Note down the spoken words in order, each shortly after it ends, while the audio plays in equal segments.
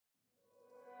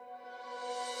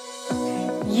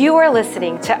You are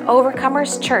listening to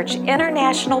Overcomers Church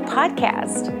International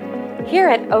Podcast. Here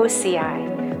at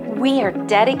OCI, we are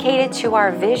dedicated to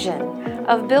our vision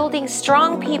of building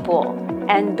strong people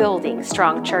and building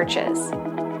strong churches.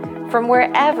 From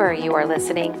wherever you are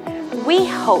listening, we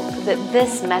hope that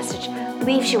this message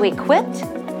leaves you equipped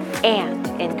and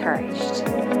encouraged.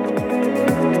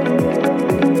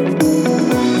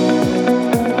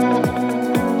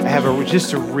 I have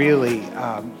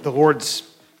the Lord's,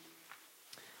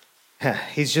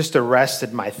 He's just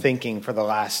arrested my thinking for the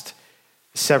last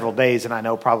several days, and I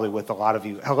know probably with a lot of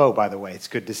you, hello, by the way, it's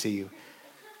good to see you.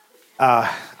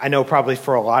 I know probably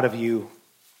for a lot of you,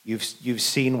 you've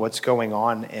seen what's going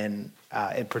on in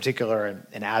particular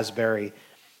in Asbury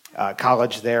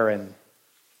College there in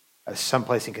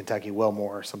someplace in Kentucky,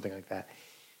 Wilmore or something like that.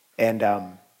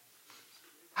 And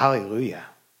hallelujah.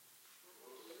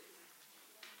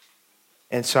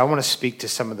 And so I want to speak to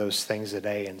some of those things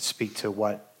today and speak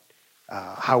to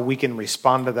how we can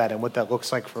respond to that and what that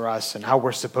looks like for us and how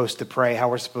we're supposed to pray, how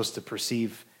we're supposed to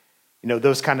perceive,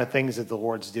 those kind of things that the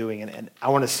Lord's doing. And I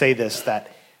want to say this,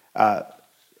 that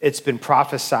it's been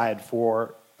prophesied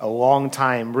for a long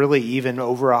time, really even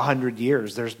over 100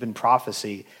 years. There's been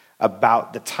prophecy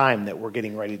about the time that we're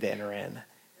getting ready to enter in.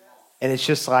 And it's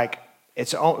just like,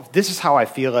 this is how I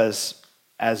feel as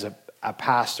a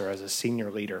pastor, as a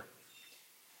senior leader.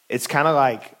 It's kind of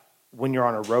like when you're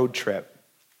on a road trip,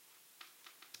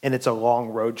 and it's a long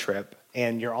road trip,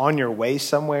 and you're on your way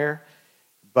somewhere,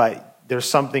 but there's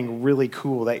something really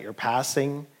cool that you're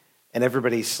passing, and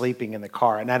everybody's sleeping in the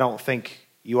car. And I don't think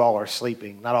you all are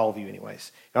sleeping. Not all of you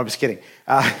anyways. No, I'm just kidding.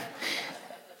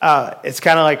 It's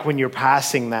kind of like when you're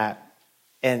passing that,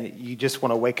 and you just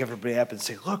want to wake everybody up and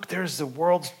say, look, there's the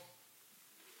world's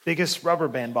biggest rubber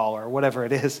band ball, or whatever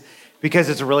it is, because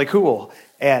it's really cool.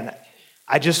 And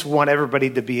I just want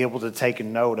everybody to be able to take a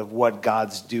note of what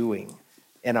God's doing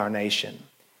in our nation,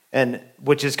 and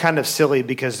which is kind of silly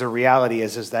because the reality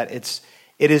is that it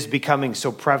is becoming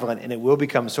so prevalent, and it will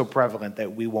become so prevalent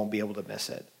that we won't be able to miss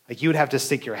it. Like, you would have to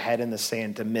stick your head in the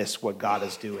sand to miss what God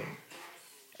is doing.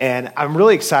 And I'm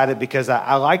really excited because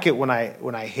I like it when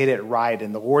I hit it right,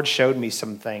 and the Lord showed me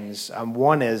some things.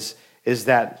 One is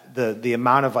that the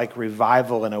amount of like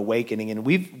revival and awakening, and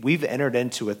we've entered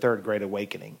into a third great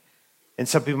awakening. And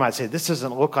some people might say, this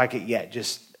doesn't look like it yet.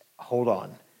 Just hold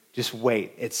on. Just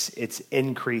wait. It's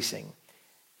increasing.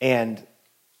 And,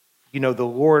 the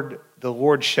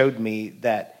Lord showed me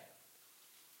that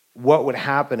what would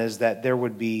happen is that there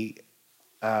would be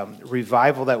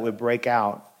revival that would break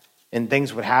out, and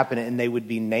things would happen, and they would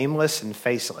be nameless and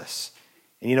faceless.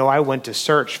 And, I went to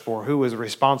search for who was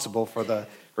responsible for the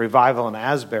revival in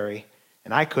Asbury,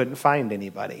 and I couldn't find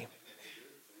anybody.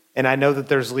 And I know that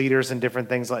there's leaders and different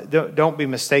things. Don't be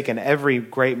mistaken. Every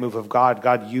great move of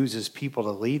God uses people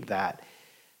to lead that.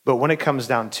 But when it comes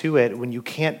down to it, when you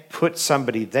can't put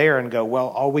somebody there and go, well,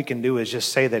 all we can do is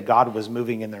just say that God was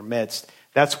moving in their midst,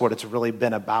 that's what it's really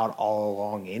been about all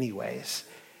along anyways.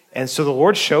 And so the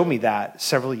Lord showed me that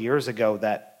several years ago,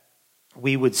 that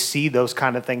we would see those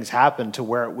kind of things happen, to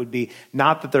where it would be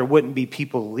not that there wouldn't be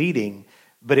people leading,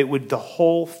 but the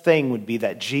whole thing would be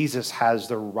that Jesus has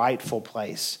the rightful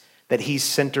place, that he's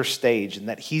center stage, and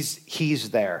that he's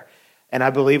there. And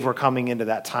I believe we're coming into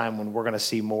that time when we're going to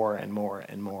see more and more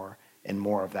and more and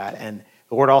more of that. And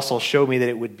the Lord also showed me that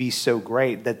it would be so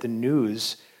great that the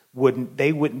news wouldn't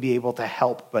be able to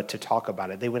help but to talk about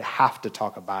it. They would have to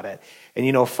talk about it.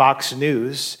 And Fox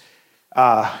News,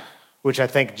 which I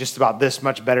think just about this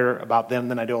much better about them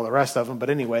than I do all the rest of them. But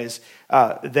anyways,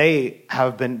 they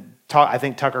have been I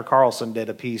think Tucker Carlson did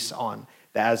a piece on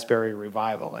the Asbury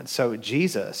revival. And so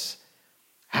Jesus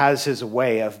has his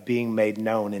way of being made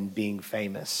known and being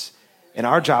famous. And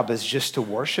our job is just to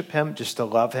worship him, just to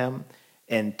love him,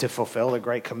 and to fulfill the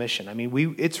Great Commission. I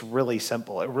mean, it's really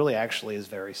simple. It really actually is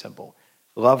very simple.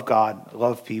 Love God,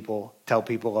 love people, tell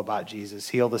people about Jesus,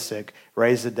 heal the sick,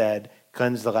 raise the dead,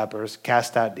 cleanse the lepers,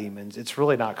 cast out demons. It's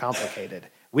really not complicated.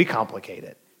 We complicate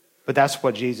it. But that's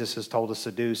what Jesus has told us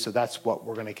to do, so that's what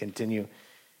we're going to continue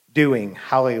doing.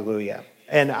 Hallelujah.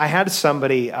 And I had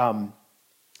somebody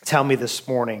tell me this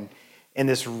morning, and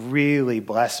this really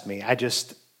blessed me.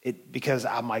 Because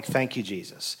I'm like, thank you,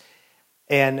 Jesus.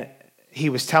 And he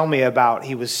was telling me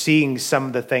he was seeing some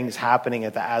of the things happening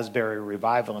at the Asbury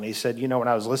revival, and he said, when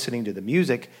I was listening to the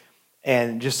music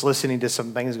and just listening to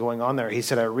some things going on there, he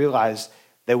said, I realized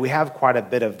that we have quite a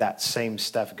bit of that same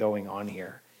stuff going on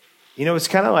here. It's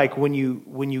kind of like when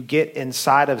you get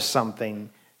inside of something,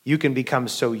 you can become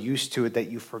so used to it that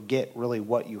you forget really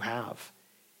what you have.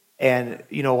 And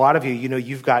a lot of you,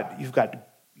 you've got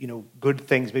good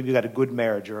things. Maybe you got a good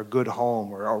marriage or a good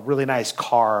home or a really nice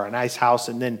car, or a nice house,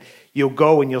 and then you'll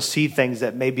go and you'll see things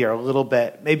that maybe are a little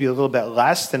bit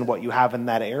less than what you have in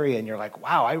that area, and you're like,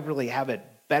 wow, I really have it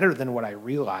better than what I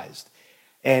realized.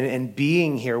 And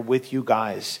being here with you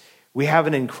guys, we have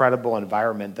an incredible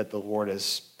environment that the Lord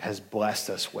has blessed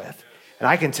us with. And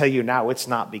I can tell you now, it's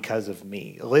not because of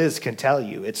me. Liz can tell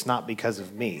you it's not because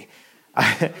of me.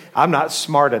 I'm not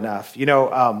smart enough.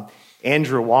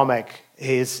 Andrew Womack,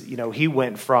 he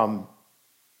went from,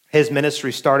 his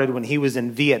ministry started when he was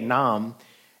in Vietnam,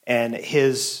 and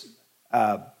his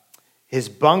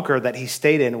bunker that he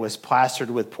stayed in was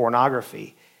plastered with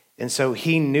pornography. And so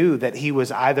he knew that he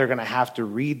was either going to have to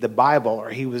read the Bible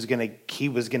or he was going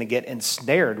to get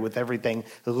ensnared with everything.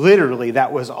 Literally,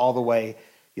 that was all the way,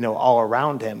 all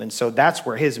around him. And so that's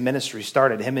where his ministry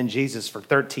started, him and Jesus for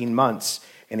 13 months.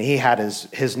 And he had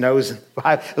his nose in the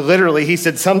Bible. Literally, he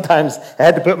said, sometimes I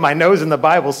had to put my nose in the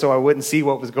Bible so I wouldn't see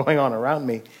what was going on around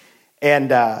me.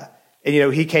 And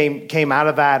he came out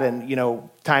of that, and,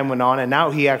 time went on. And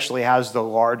now he actually has the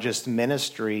largest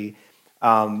ministry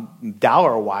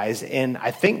dollar-wise in, I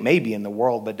think maybe in the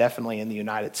world, but definitely in the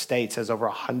United States, has over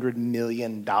 $100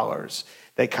 million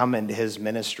that come into his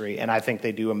ministry. And I think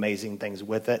they do amazing things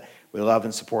with it. We love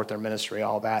and support their ministry,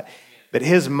 all that. But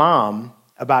his mom,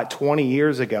 about 20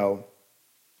 years ago,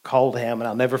 called him, and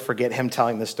I'll never forget him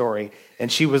telling the story.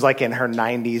 And she was like in her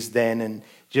 90s then, and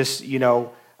just,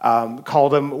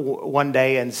 called him one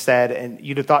day and said, and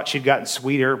you'd have thought she'd gotten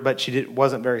sweeter, but she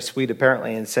wasn't very sweet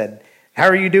apparently, and said, "How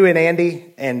are you doing,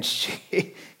 Andy?" And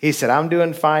he said, "I'm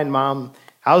doing fine, Mom.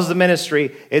 How's the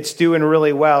ministry?" "It's doing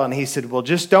really well." And he said, "Well,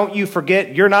 just don't you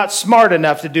forget, you're not smart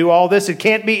enough to do all this. It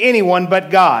can't be anyone but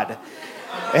God."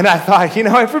 And I thought,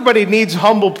 everybody needs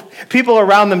humble people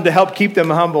around them to help keep them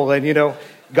humble. And,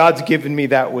 God's given me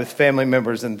that with family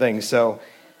members and things. So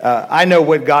I know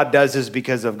what God does is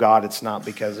because of God. It's not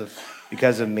because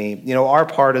of me. Our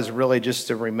part is really just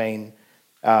to remain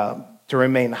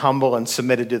humble and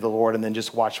submitted to the Lord, and then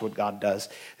just watch what God does.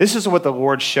 This is what the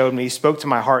Lord showed me. He spoke to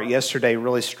my heart yesterday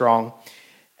really strong.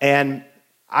 And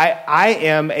I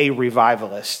am a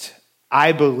revivalist.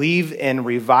 I believe in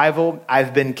revival.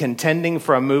 I've been contending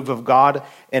for a move of God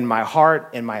in my heart,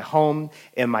 in my home,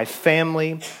 in my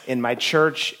family, in my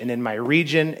church, and in my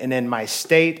region, and in my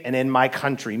state, and in my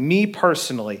country. Me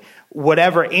personally,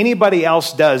 whatever anybody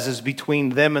else does is between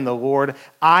them and the Lord.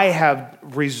 I have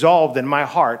resolved in my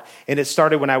heart, and it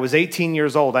started when I was 18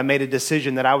 years old. I made a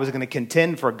decision that I was going to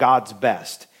contend for God's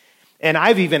best. And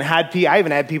I even had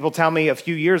people tell me a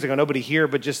few years ago, nobody here,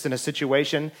 but just in a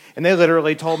situation, and they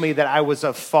literally told me that I was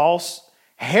a false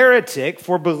heretic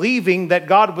for believing that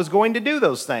God was going to do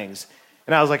those things.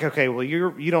 And I was like, okay, well,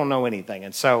 you don't know anything.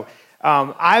 And so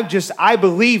I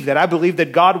believe that. I believe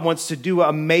that God wants to do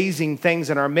amazing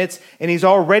things in our midst, and he's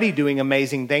already doing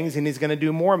amazing things, and he's going to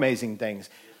do more amazing things.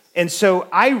 And so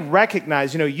I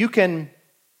recognize, you can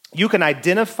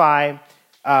identify.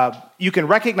 You can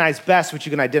recognize best what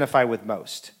you can identify with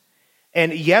most.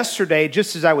 And yesterday,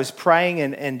 just as I was praying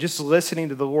and just listening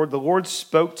to the Lord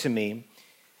spoke to me.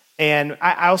 And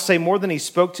I'll say more than he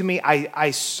spoke to me,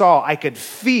 I could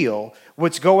feel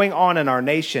what's going on in our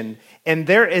nation. And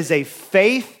there is a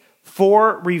faith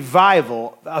for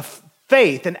revival, a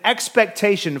faith, an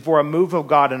expectation for a move of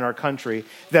God in our country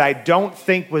that I don't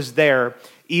think was there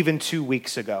even 2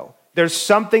 weeks ago. There's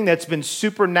something that's been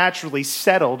supernaturally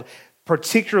settled,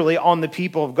 particularly on the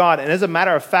people of God. And as a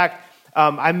matter of fact,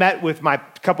 I met with a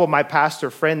couple of my pastor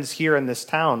friends here in this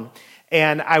town,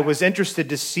 and I was interested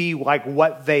to see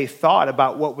what they thought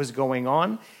about what was going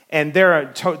on. And they're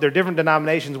different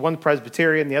denominations. One's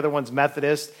Presbyterian, the other one's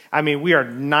Methodist. I mean, we are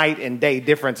night and day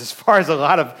difference as far as a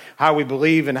lot of how we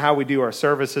believe and how we do our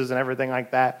services and everything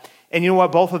like that. And you know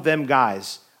what? Both of them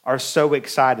guys are so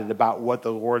excited about what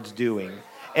the Lord's doing.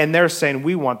 And they're saying,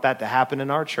 we want that to happen in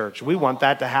our church. We want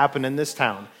that to happen in this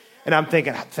town. And I'm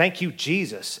thinking, thank you,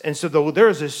 Jesus. And so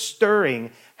there's a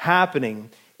stirring happening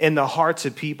in the hearts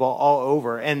of people all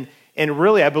over. And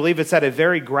really, I believe it's at a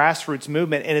very grassroots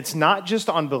movement. And it's not just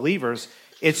on believers,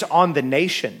 it's on the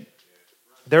nation.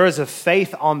 There is a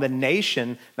faith on the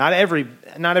nation. Not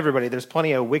everybody. There's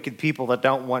plenty of wicked people that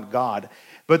don't want God.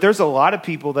 But there's a lot of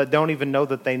people that don't even know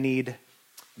that they need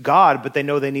God, but they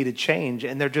know they need a change,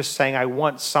 and they're just saying, I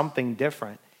want something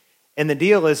different. And the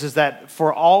deal is that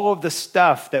for all of the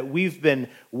stuff that we've been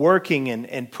working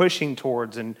and pushing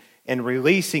towards and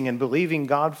releasing and believing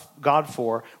God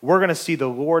for, we're going to see the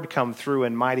Lord come through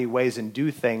in mighty ways and do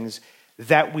things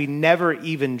that we never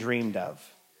even dreamed of.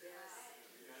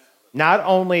 Not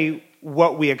only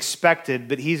what we expected,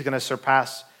 but he's going to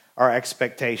surpass our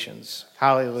expectations.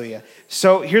 Hallelujah.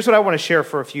 So here's what I want to share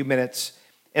for a few minutes.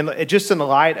 And just in the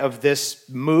light of this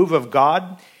move of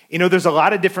God, there's a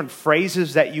lot of different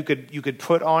phrases that you could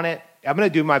put on it. I'm going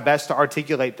to do my best to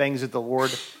articulate things that the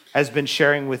Lord has been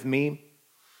sharing with me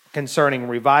concerning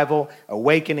revival,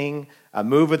 awakening, a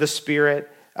move of the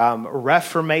Spirit,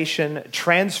 reformation,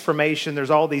 transformation. There's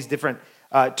all these different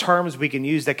terms we can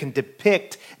use that can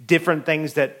depict different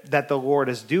things that the Lord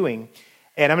is doing.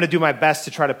 And I'm going to do my best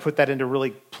to try to put that into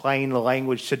really plain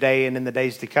language today and in the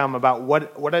days to come about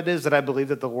what it is that I believe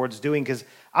that the Lord's doing. Because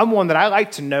I'm one that I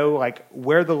like to know like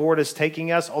where the Lord is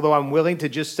taking us, although I'm willing to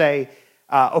just say,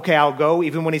 okay, I'll go.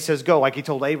 Even when he says go, like he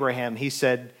told Abraham, he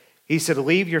said,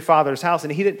 leave your father's house.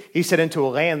 And he said, into a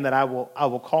land that I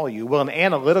will call you. Well, an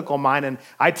analytical mind, and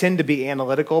I tend to be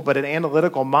analytical, but an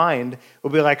analytical mind will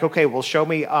be like, okay, well, show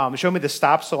me the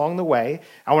stops along the way.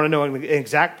 I want to know an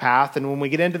exact path. And when we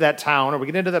get into that town or we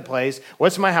get into that place,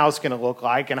 what's my house going to look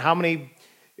like? And how many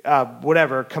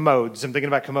commodes. I'm thinking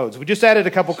about commodes. We just added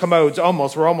a couple commodes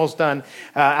almost. We're almost done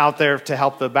out there to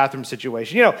help the bathroom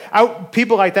situation.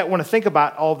 People like that want to think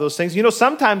about all of those things.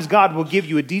 Sometimes God will give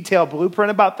you a detailed blueprint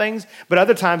about things, but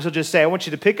other times he'll just say, I want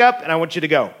you to pick up and I want you to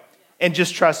go. And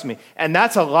just trust me. And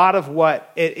that's a lot of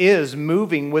what it is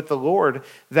moving with the Lord,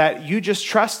 that you just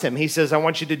trust him. He says, I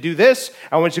want you to do this.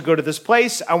 I want you to go to this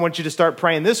place. I want you to start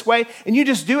praying this way. And you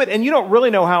just do it. And you don't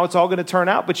really know how it's all going to turn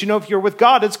out. But if you're with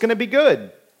God, it's going to be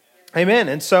good. Amen.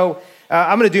 And so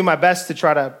I'm going to do my best to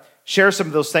try to share some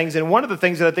of those things. And one of the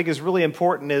things that I think is really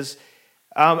important is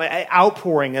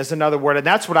outpouring is another word. And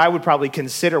that's what I would probably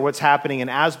consider what's happening in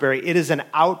Asbury. It is an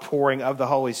outpouring of the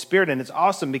Holy Spirit. And it's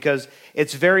awesome because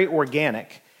it's very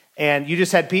organic. And you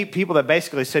just had people that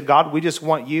basically said, God, we just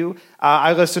want you.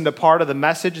 I listened to part of the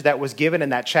message that was given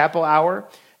in that chapel hour.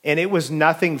 And it was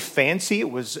nothing fancy. It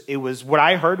was what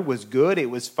I heard was good. It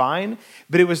was fine.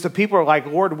 But it was the people who are like,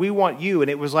 Lord, we want you.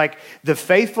 And it was like the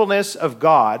faithfulness of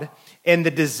God and the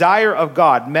desire of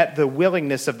God met the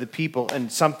willingness of the people,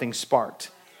 and something sparked.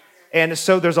 And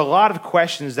so there's a lot of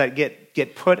questions that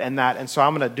get put in that. And so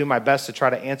I'm going to do my best to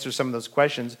try to answer some of those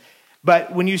questions.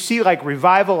 But when you see like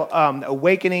revival,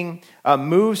 awakening,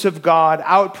 moves of God,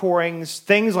 outpourings,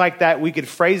 things like that, we could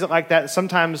phrase it like that.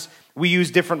 Sometimes we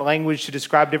use different language to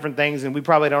describe different things, and we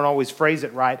probably don't always phrase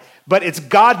it right. But it's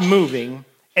God moving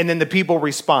and then the people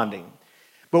responding.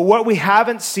 But what we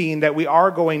haven't seen that we are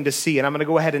going to see, and I'm going to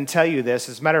go ahead and tell you this.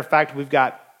 As a matter of fact, we've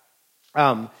got,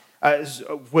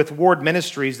 with Ward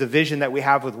Ministries, the vision that we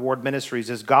have with Ward Ministries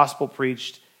is gospel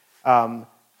preached,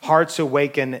 hearts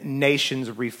awakened, nations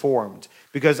reformed.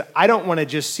 Because I don't want to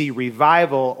just see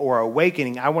revival or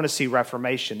awakening. I want to see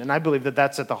reformation. And I believe that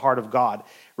that's at the heart of God.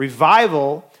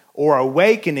 Revival or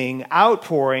awakening,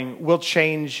 outpouring will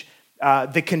change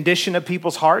the condition of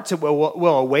people's hearts. It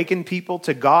will awaken people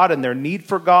to God and their need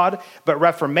for God. But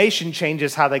reformation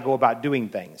changes how they go about doing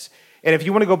things. And if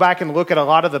you want to go back and look at a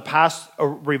lot of the past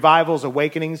revivals,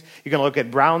 awakenings, you can look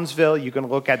at Brownsville, you can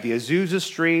look at the Azusa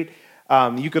Street,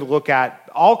 you could look at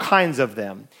all kinds of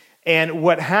them. And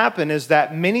what happened is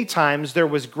that many times there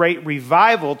was great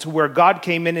revival to where God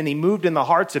came in and he moved in the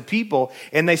hearts of people,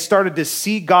 and they started to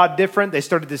see God different. They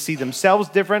started to see themselves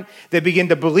different. They began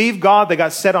to believe God. They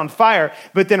got set on fire.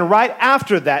 But then right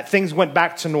after that, things went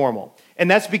back to normal. And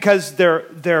that's because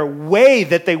their way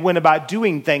that they went about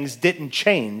doing things didn't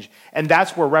change. And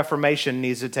that's where reformation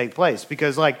needs to take place.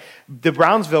 Because like the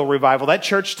Brownsville revival, that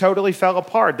church totally fell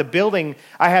apart. The building,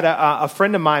 I had a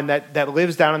friend of mine that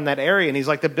lives down in that area, and he's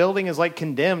like, the building is like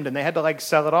condemned, and they had to like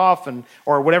sell it off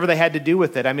or whatever they had to do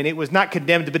with it. I mean, it was not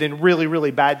condemned, but in really,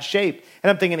 really bad shape.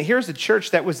 And I'm thinking, here's a church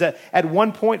that was at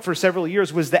one point for several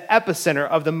years was the epicenter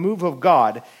of the move of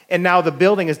God. And now the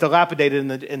building is dilapidated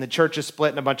and the church is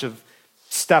split, and a bunch of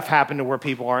stuff happened to where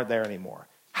people aren't there anymore.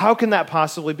 How can that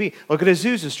possibly be? Look at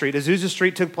Azusa Street. Azusa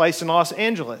Street took place in Los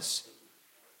Angeles.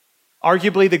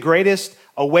 Arguably the greatest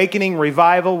awakening,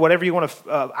 revival, whatever you want to,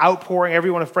 outpouring, however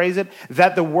you want to phrase it,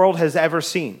 that the world has ever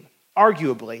seen.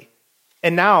 Arguably.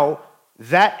 And now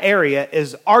that area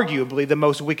is arguably the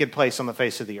most wicked place on the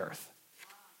face of the earth.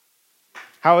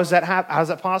 How is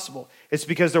that possible? It's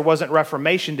because there wasn't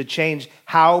reformation to change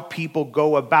how people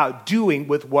go about doing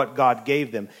with what God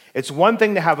gave them. It's one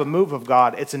thing to have a move of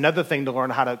God. It's another thing to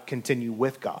learn how to continue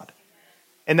with God.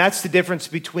 And that's the difference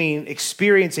between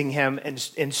experiencing him and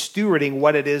stewarding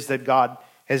what it is that God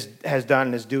has done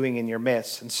and is doing in your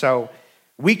midst. And so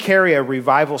we carry a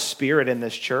revival spirit in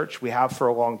this church. We have for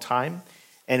a long time.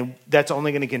 And that's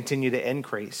only going to continue to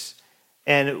increase.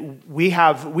 And we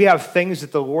have things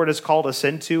that the Lord has called us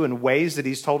into and ways that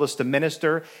he's told us to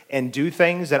minister and do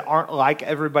things that aren't like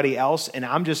everybody else. And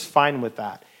I'm just fine with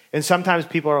that. And sometimes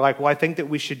people are like, well, I think that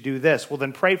we should do this. Well,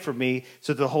 then pray for me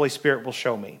so that the Holy Spirit will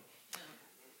show me.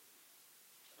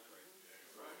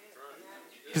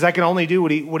 Because I can only do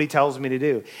what he tells me to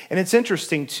do. And it's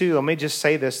interesting, too, let me just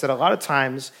say this, that a lot of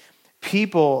times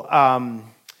people,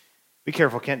 be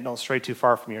careful, Kent, don't stray too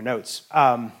far from your notes.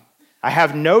 I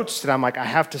have notes that I'm like, I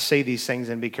have to say these things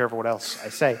and be careful what else I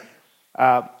say.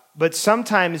 But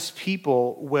sometimes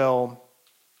people will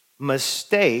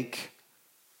mistake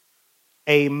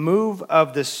a move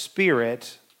of the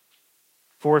Spirit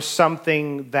for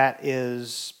something that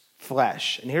is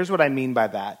flesh. And here's what I mean by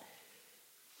that.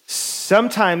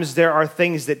 Sometimes there are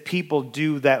things that people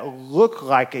do that look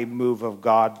like a move of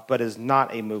God, but is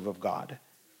not a move of God.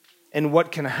 And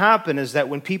what can happen is that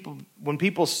when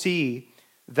people see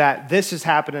that this is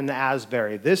happening in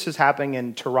Asbury, this is happening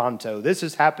in Toronto,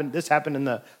 this happened in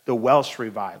the Welsh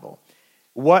revival,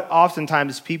 what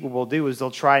oftentimes people will do is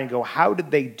they'll try and go, how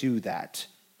did they do that?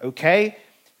 Okay,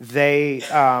 they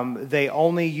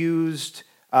only used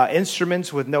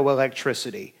instruments with no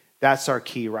electricity. That's our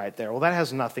key right there. Well, that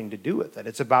has nothing to do with it.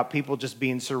 It's about people just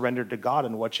being surrendered to God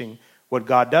and watching what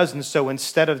God does. And so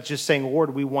instead of just saying,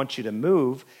 Lord, we want you to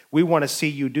move, we want to see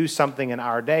you do something in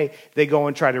our day, they go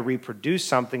and try to reproduce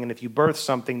something. And if you birth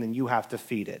something, then you have to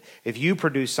feed it. If you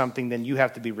produce something, then you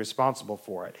have to be responsible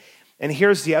for it. And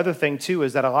here's the other thing, too,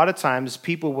 is that a lot of times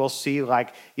people will see,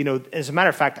 like, as a matter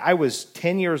of fact, I was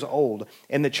 10 years old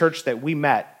in the church that we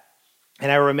met.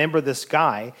 And I remember this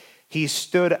guy, he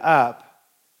stood up,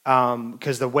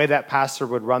 because the way that pastor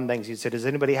would run things, he said, does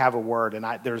anybody have a word? And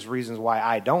there's reasons why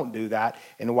I don't do that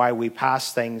and why we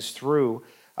pass things through,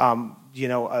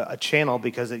 a channel,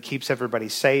 because it keeps everybody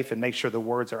safe and makes sure the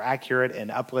words are accurate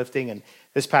and uplifting. And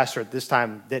this pastor at this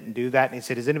time didn't do that. And he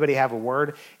said, does anybody have a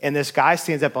word? And this guy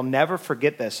stands up. I'll never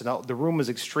forget this. And the room was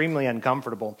extremely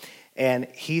uncomfortable. And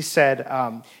he said,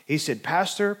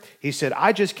 Pastor, he said,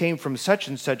 I just came from such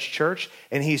and such church.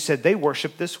 And he said, they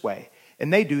worship this way.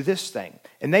 And they do this thing,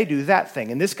 and they do that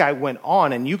thing. And this guy went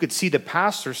on, and you could see the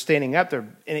pastor standing up there.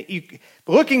 And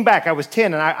looking back, I was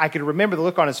 10, and I could remember the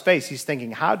look on his face. He's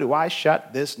thinking, how do I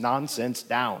shut this nonsense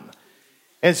down?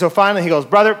 And so finally he goes,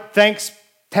 brother, thanks,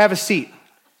 have a seat.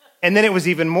 And then it was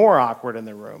even more awkward in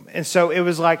the room. And so it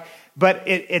was like, but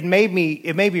it made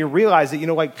me realize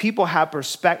that, people have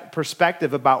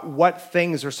perspective about what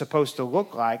things are supposed to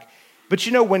look like. But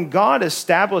when God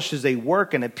establishes a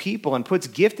work in a people and puts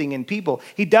gifting in people,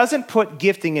 he doesn't put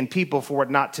gifting in people for it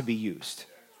not to be used.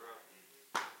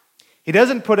 He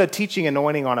doesn't put a teaching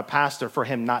anointing on a pastor for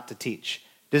him not to teach.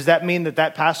 Does that mean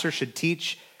that pastor should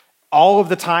teach all of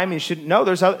the time? He shouldn't. No,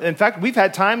 in fact, we've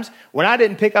had times when I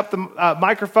didn't pick up the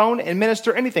microphone and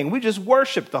minister anything. We just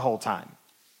worshiped the whole time.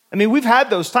 I mean, we've had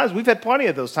those times. We've had plenty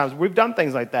of those times. We've done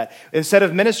things like that. Instead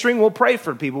of ministering, we'll pray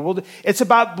for people. It's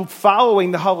about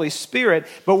following the Holy Spirit.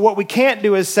 But what we can't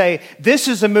do is say, this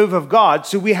is a move of God,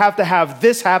 so we have to have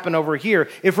this happen over here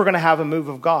if we're going to have a move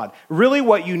of God. Really,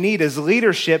 what you need is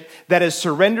leadership that is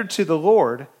surrendered to the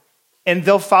Lord, and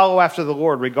they'll follow after the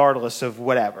Lord regardless of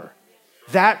whatever.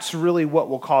 That's really what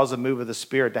will cause a move of the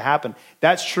Spirit to happen.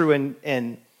 That's true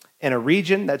in a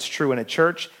region. That's true in a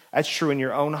church. That's true in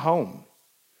your own home.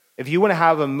 If you want to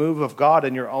have a move of God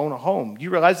in your own home, you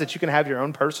realize that you can have your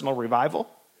own personal revival?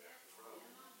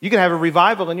 You can have a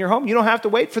revival in your home. You don't have to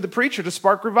wait for the preacher to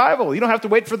spark revival. You don't have to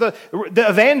wait for the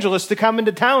evangelist to come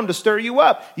into town to stir you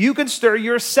up. You can stir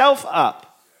yourself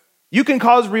up. You can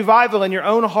cause revival in your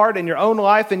own heart, in your own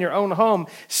life, in your own home,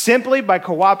 simply by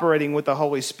cooperating with the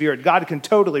Holy Spirit. God can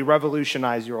totally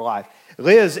revolutionize your life.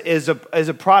 Liz is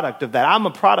a product of that. I'm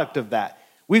a product of that.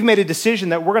 We've made a decision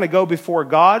that we're going to go before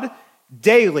God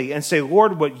daily and say,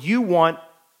 Lord, what you want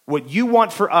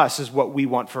for us is what we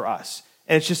want for us.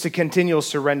 And it's just a continual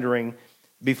surrendering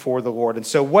before the Lord. And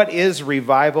so what is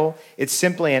revival? It's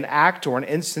simply an act or an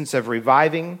instance of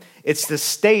reviving. It's the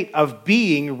state of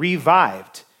being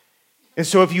revived. And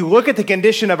so if you look at the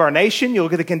condition of our nation, you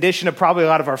look at the condition of probably a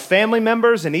lot of our family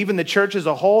members and even the church as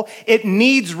a whole, it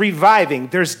needs reviving.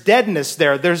 There's deadness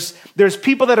there. There's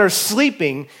people that are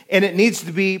sleeping, and it needs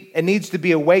to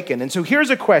be awakened. And so here's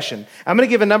a question. I'm going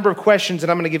to give a number of questions,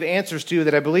 and I'm going to give answers to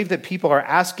that I believe that people are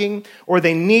asking or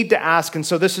they need to ask. And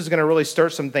so this is going to really stir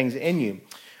some things in you.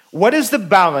 What is the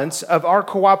balance of our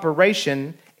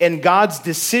cooperation in God's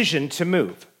decision to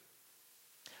move?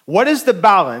 What is the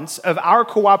balance of our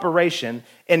cooperation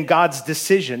in God's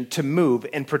decision to move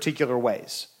in particular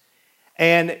ways?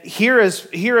 And here is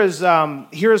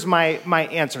my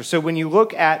answer. So when you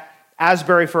look at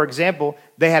Asbury, for example,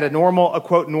 they had a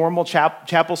quote normal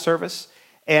chapel service,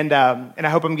 and I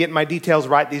hope I'm getting my details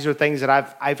right. These are things that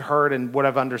I've heard and what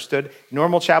I've understood.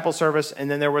 Normal chapel service, and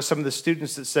then there were some of the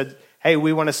students that said, hey,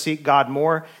 we want to seek God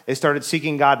more. They started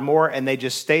seeking God more, and they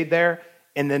just stayed there.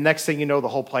 And the next thing you know, the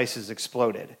whole place has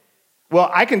exploded. Well,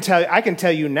 I can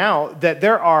tell you now that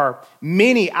there are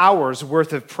many hours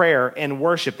worth of prayer and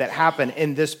worship that happen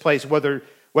in this place, whether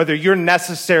you're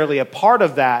necessarily a part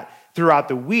of that throughout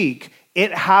the week.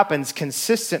 It happens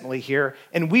consistently here,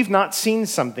 and we've not seen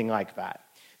something like that.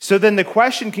 So then the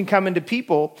question can come into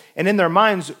people and in their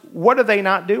minds, what are they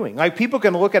not doing? Like people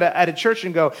can look at a church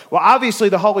and go, well, obviously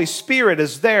the Holy Spirit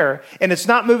is there and it's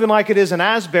not moving like it is in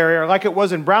Asbury or like it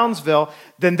was in Brownsville,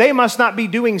 then they must not be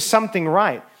doing something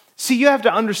right. See, you have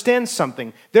to understand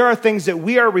something. There are things that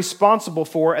we are responsible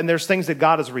for and there's things that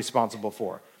God is responsible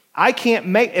for.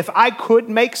 If I could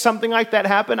make something like that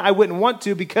happen, I wouldn't want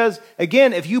to because,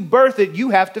 again, if you birth it, you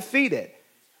have to feed it.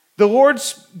 The Lord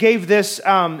gave this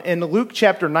in Luke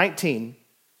chapter 19.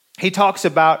 He talks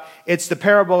about, it's the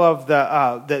parable of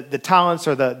the talents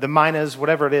or the minas,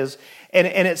 whatever it is. And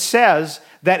it says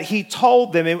that he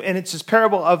told them, and it's this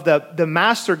parable of the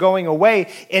master going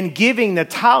away and giving the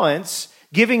talents,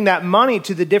 giving that money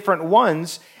to the different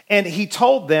ones. And he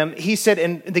told them, he said,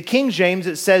 in the King James,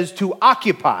 it says to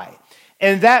occupy.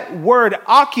 And that word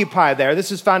occupy there,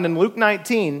 this is found in Luke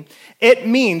 19, it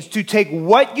means to take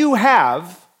what you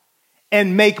have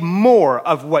and make more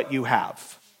of what you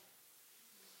have.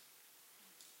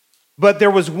 But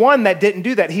there was one that didn't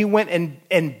do that. He went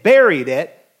and buried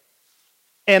it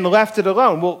and left it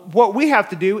alone. Well, what we have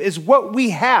to do is what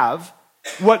we have,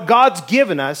 what God's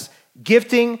given us,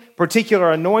 gifting, particular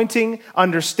anointing,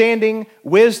 understanding,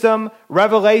 wisdom,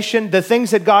 revelation, the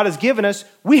things that God has given us,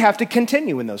 we have to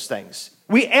continue in those things.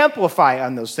 We amplify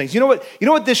on those things. You know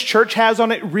what this church has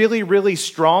on it really, really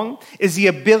strong is the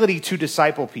ability to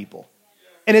disciple people.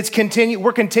 And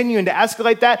we're continuing to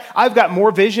escalate that. I've got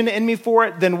more vision in me for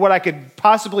it than what I could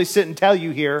possibly sit and tell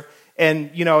you here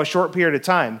in, a short period of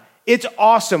time. It's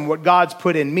awesome what God's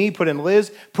put in me, put in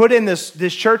Liz, put in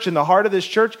this church, in the heart of this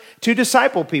church, to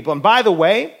disciple people. And by the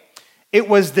way, it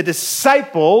was the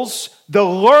disciples, the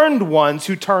learned ones,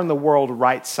 who turned the world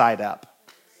right side up.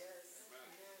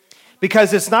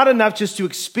 Because it's not enough just to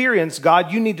experience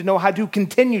God. You need to know how to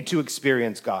continue to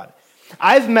experience God.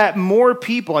 I've met more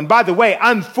people, and by the way,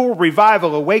 I'm for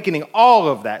revival, awakening, all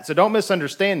of that, so don't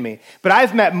misunderstand me. But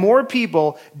I've met more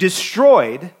people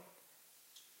destroyed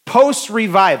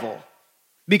post-revival,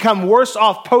 become worse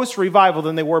off post-revival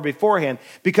than they were beforehand,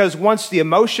 because once the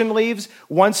emotion leaves,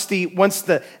 once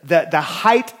the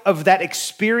height of that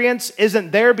experience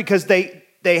isn't there, because they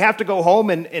have to go home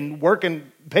and work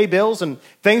and pay bills and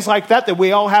things like that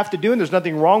we all have to do, and there's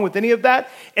nothing wrong with any of that.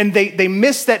 And they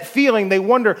miss that feeling. They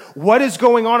wonder, what is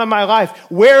going on in my life?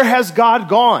 Where has God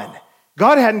gone?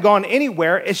 God hadn't gone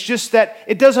anywhere. It's just that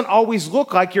it doesn't always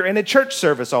look like you're in a church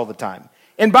service all the time.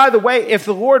 And by the way, if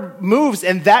the Lord moves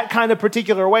in that kind of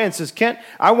particular way and says, Kent,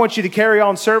 I want you to carry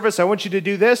on service, I want you to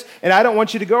do this, and I don't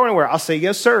want you to go anywhere, I'll say,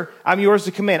 yes, sir, I'm yours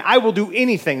to command. I will do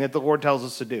anything that the Lord tells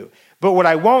us to do. But what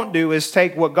I won't do is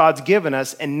take what God's given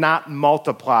us and not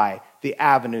multiply the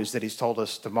avenues that he's told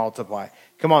us to multiply.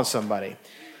 Come on, somebody.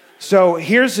 So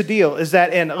here's the deal, is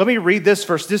that, and let me read this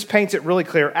verse. This paints it really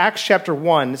clear. Acts chapter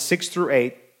 1, 6 through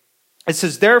 8. It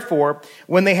says, therefore,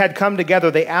 when they had come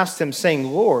together, they asked him,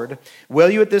 saying, Lord,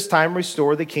 will you at this time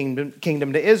restore the kingdom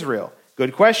to Israel?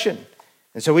 Good question.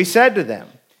 And so he said to them,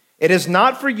 it is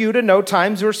not for you to know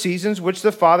times or seasons which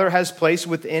the Father has placed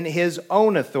within his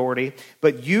own authority,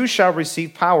 but you shall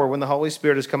receive power when the Holy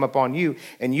Spirit has come upon you,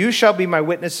 and you shall be my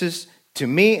witnesses to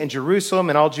me in Jerusalem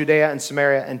and all Judea and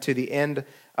Samaria and to the end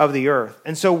of the earth.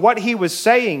 And so what he was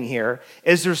saying here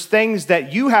is there's things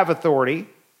that you have authority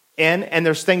in, and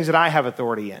there's things that I have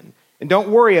authority in. And don't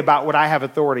worry about what I have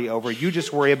authority over. You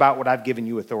just worry about what I've given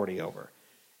you authority over.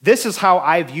 This is how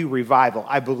I view revival.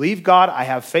 I believe God. I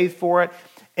have faith for it.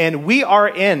 And we are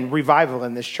in revival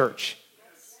in this church.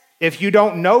 If you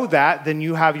don't know that, then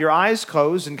you have your eyes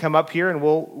closed and come up here and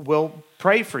we'll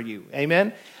pray for you.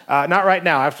 Amen? Not right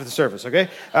now, after the service, okay?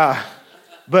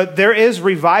 But there is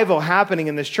revival happening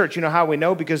in this church. You know how we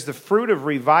know? Because the fruit of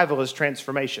revival is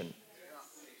transformation.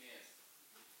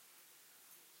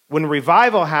 When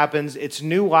revival happens, it's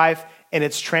new life and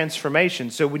it's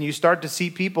transformation. So when you start to see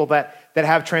people that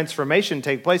have transformation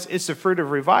take place, it's the fruit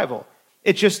of revival.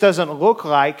 It just doesn't look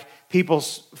like people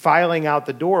filing out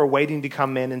the door waiting to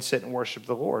come in and sit and worship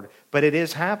the Lord. But it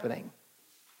is happening.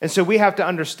 And so we have to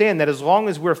understand that as long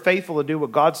as we're faithful to do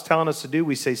what God's telling us to do,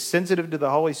 we stay sensitive to the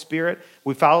Holy Spirit,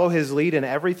 we follow his lead in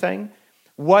everything,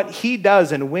 what he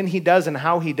does and when he does and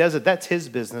how he does it, that's his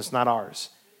business, not ours.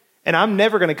 And I'm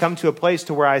never going to come to a place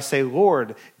to where I say,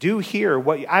 Lord, do here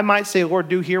what I might say, Lord,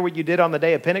 do here what you did on the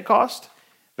day of Pentecost.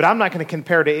 but I'm not going to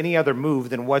compare to any other move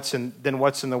than what's in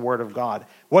the Word of God.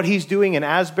 What he's doing in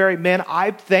Asbury, man, I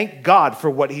thank God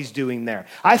for what he's doing there.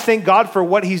 I thank God for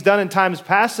what he's done in times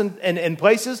past and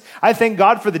places. I thank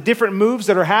God for the different moves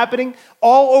that are happening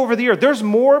all over the earth. There's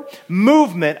more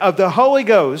movement of the Holy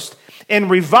Ghost and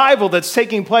revival that's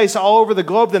taking place all over the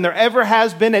globe than there ever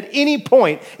has been at any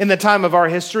point in the time of our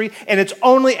history, and it's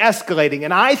only escalating.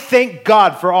 And I thank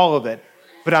God for all of it.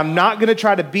 But I'm not going to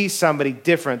try to be somebody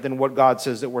different than what God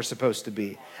says that we're supposed to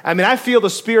be. I mean, I feel the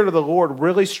Spirit of the Lord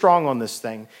really strong on this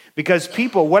thing because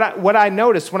people, what I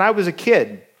noticed when I was a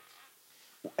kid,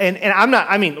 and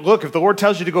look, if the Lord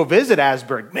tells you to go visit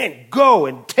Asbury, man, go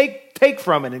and take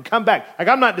from it and come back. Like,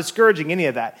 I'm not discouraging any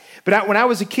of that. But when I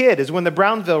was a kid is when the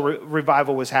Brownsville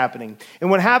revival was happening.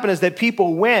 And what happened is that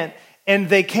people went and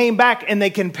they came back and they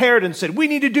compared and said, we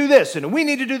need to do this and we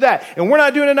need to do that. And we're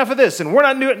not doing enough of this and we're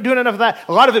not doing enough of that.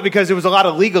 A lot of it because there was a lot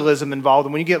of legalism involved.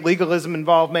 And when you get legalism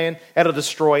involved, man, that'll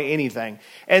destroy anything.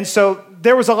 And so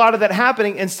there was a lot of that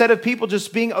happening. Instead of people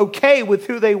just being okay with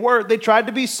who they were, they tried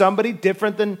to be somebody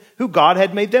different than who God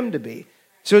had made them to be.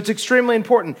 So it's extremely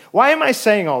important. Why am I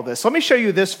saying all this? Let me show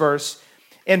you this verse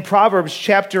in Proverbs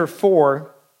chapter 4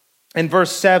 and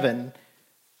verse 7.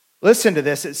 Listen to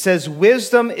this. It says,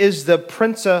 wisdom is the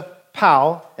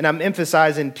principal, and I'm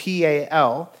emphasizing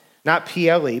P-A-L, not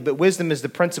P-L-E, but wisdom is the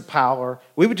principal, or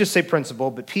we would just say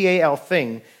principle, but P-A-L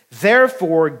thing.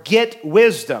 Therefore, get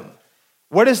wisdom.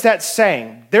 What is that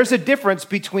saying? There's a difference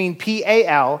between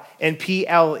P-A-L and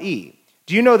P-L-E.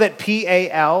 Do you know that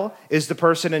P-A-L is the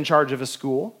person in charge of a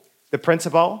school? The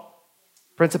principal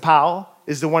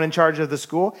is the one in charge of the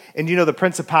school. And you know the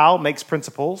principal makes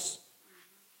principles?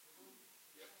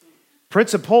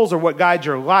 Principles are what guide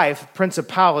your life.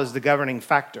 Principal is the governing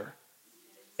factor.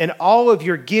 And all of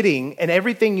your getting and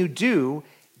everything you do,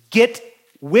 get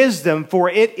wisdom, for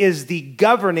it is the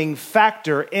governing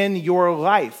factor in your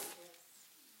life.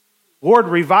 Lord,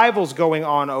 revival's going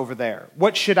on over there.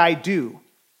 What should I do?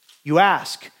 You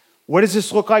ask, what does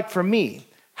this look like for me?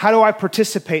 How do I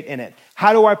participate in it?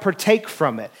 How do I partake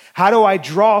from it? How do I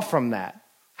draw from that?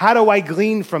 How do I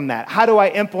glean from that? How do I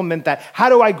implement that? How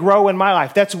do I grow in my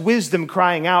life? That's wisdom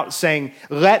crying out, saying,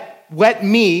 let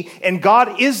me, and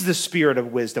God is the Spirit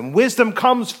of wisdom. Wisdom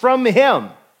comes from Him.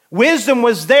 Wisdom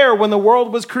was there when the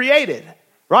world was created,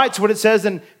 right? It's what it says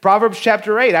in Proverbs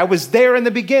chapter 8. I was there in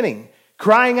the beginning,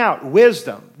 crying out,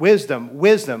 wisdom, wisdom,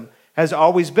 wisdom has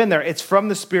always been there. It's from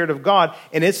the Spirit of God,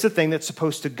 and it's the thing that's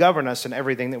supposed to govern us in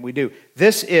everything that we do.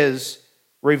 This is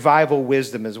revival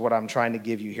wisdom is what I'm trying to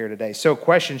give you here today. So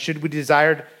question, should we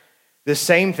desire the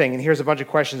same thing? And here's a bunch of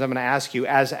questions I'm going to ask you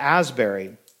as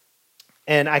Asbury.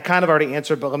 And I kind of already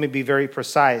answered, but let me be very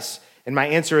precise. And my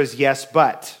answer is yes,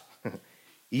 but.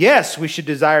 Yes, we should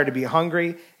desire to be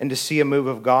hungry and to see a move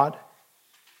of God,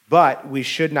 but we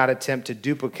should not attempt to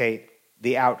duplicate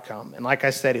the outcome. And like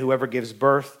I said, whoever gives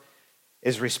birth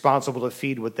is responsible to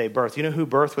feed what they birth. You know who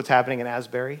birthed what's happening in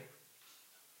Asbury?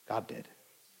 God did.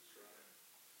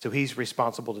 So He's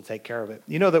responsible to take care of it.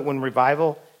 You know that when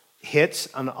revival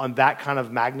hits on that kind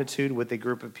of magnitude with a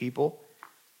group of people,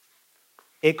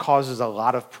 it causes a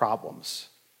lot of problems.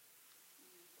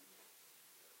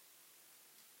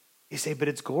 You say, but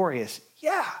it's glorious.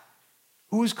 Yeah.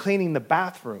 Who's cleaning the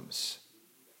bathrooms?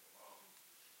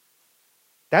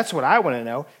 That's what I want to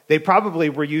know. They probably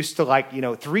were used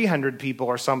to 300 people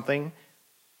or something,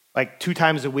 like 2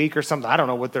 times a week or something. I don't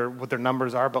know what their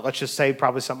numbers are, but let's just say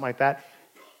probably something like that.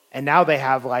 And now they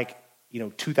have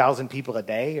 2,000 people a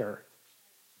day,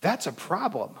 that's a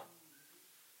problem.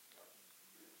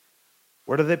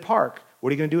 Where do they park?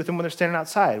 What are you going to do with them when they're standing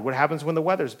outside? What happens when the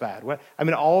weather's bad?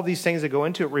 All of these things that go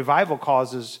into it, revival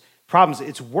causes problems.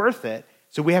 It's worth it.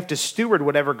 So we have to steward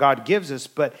whatever God gives us.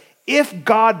 But if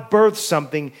God births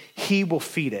something, He will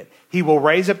feed it. He will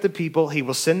raise up the people. He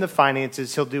will send the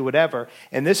finances. He'll do whatever.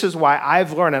 And this is why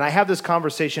I've learned, and I have this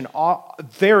conversation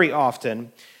very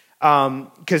often,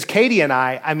 because Katie and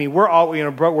I we're all,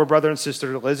 we're brother and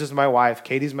sister. Liz is my wife.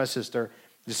 Katie's my sister.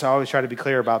 Just always try to be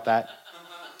clear about that.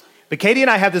 But Katie and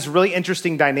I have this really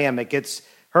interesting dynamic. It's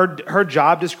her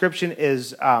job description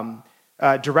is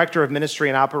director of ministry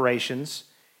and operations.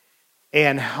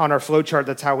 And on our flow chart,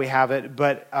 that's how we have it.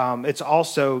 But it's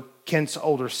also Kent's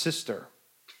older sister.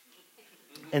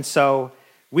 And so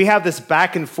we have this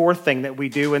back and forth thing that we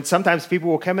do. And sometimes people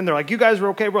will come in, they're like, you guys are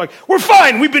okay? We're like, we're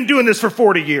fine. We've been doing this for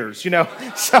 40 years,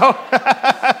 So,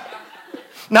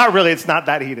 not really. It's not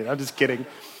that heated. I'm just kidding.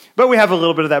 But we have a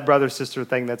little bit of that brother-sister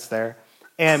thing that's there.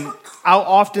 And I'll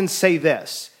often say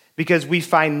this, because we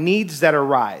find needs that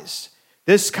arise.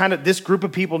 This group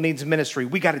of people needs ministry.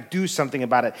 We got to do something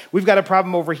about it. We've got a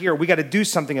problem over here. We got to do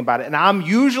something about it. And I'm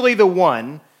usually the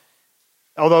one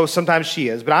although sometimes she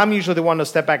is, but I'm usually the one to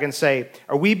step back and say,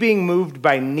 are we being moved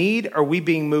by need, or are we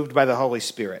being moved by the Holy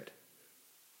Spirit?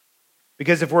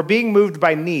 Because if we're being moved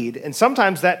by need, and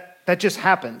sometimes that just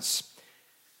happens,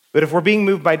 but if we're being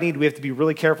moved by need, we have to be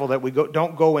really careful that we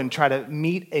don't go and try to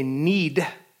meet a need,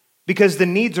 because the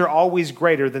needs are always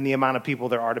greater than the amount of people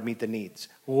there are to meet the needs.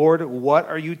 Lord, what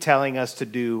are you telling us to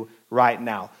do right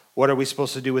now? What are we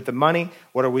supposed to do with the money?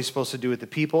 What are we supposed to do with the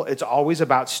people? It's always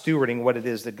about stewarding what it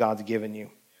is that God's given you.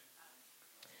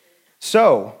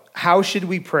 So, how should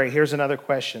we pray? Here's another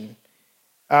question.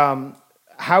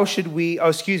 How should we,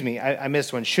 I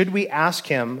missed one. Should we ask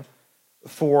him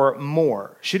for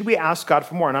more? Should we ask God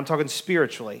for more? And I'm talking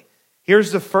spiritually.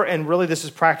 Here's the first, and really this is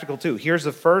practical too. Here's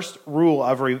the first rule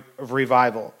of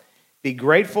revival. Be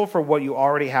grateful for what you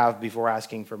already have before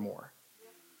asking for more.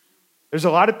 There's a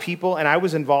lot of people, and I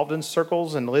was involved in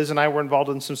circles, and Liz and I were involved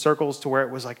in some circles to where it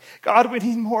was like, God, we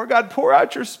need more. God, pour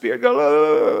out your spirit.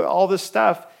 God, all this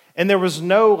stuff. And there was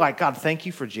no like, God, thank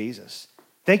you for Jesus.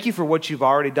 Thank you for what you've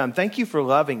already done. Thank you for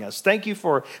loving us. Thank you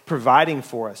for providing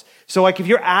for us. So like if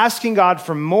you're asking God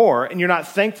for more and you're not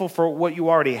thankful for what you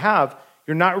already have,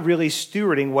 you're not really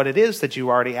stewarding what it is that you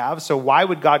already have. So why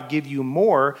would God give you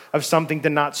more of something to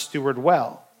not steward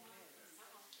well?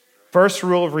 First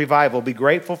rule of revival, be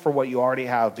grateful for what you already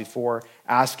have before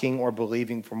asking or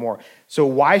believing for more. So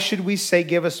why should we say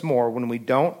give us more when we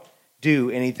don't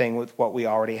do anything with what we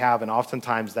already have? And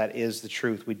oftentimes that is the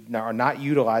truth. We are not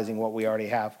utilizing what we already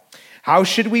have. How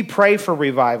should we pray for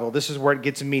revival? This is where it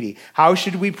gets meaty. How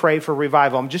should we pray for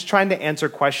revival? I'm just trying to answer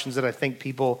questions that I think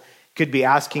people could be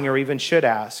asking or even should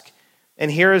ask. And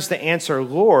here is the answer: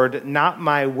 Lord, not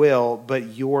my will,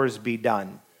 but yours be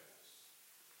done.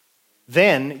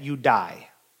 Then you die.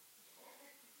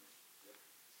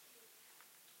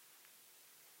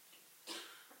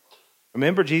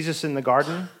 Remember Jesus in the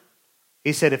garden?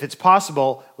 He said, if it's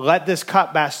possible, let this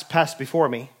cup pass before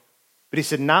me. But he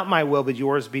said, not my will, but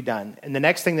yours be done. And the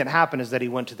next thing that happened is that he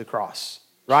went to the cross,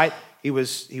 right? He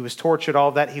was tortured, all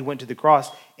of that. He went to the cross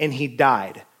and he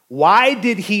died. Why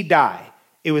did he die?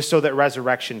 It was so that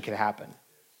resurrection could happen.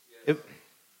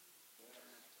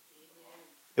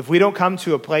 If we don't come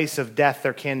to a place of death,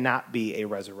 there cannot be a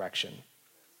resurrection.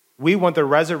 We want the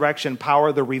resurrection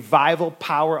power, the revival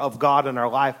power of God in our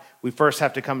life. We first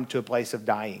have to come to a place of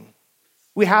dying.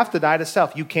 We have to die to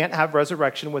self. You can't have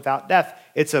resurrection without death.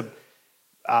 It's an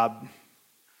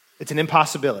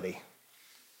impossibility.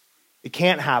 It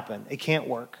can't happen. It can't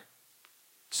work.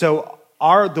 So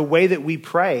the way that we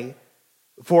pray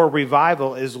for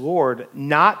revival is, Lord,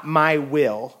 not my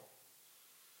will,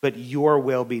 but your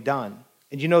will be done.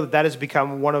 And you know that has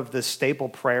become one of the staple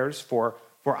prayers for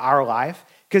our life.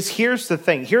 Because here's the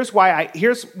thing. Here's why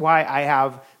I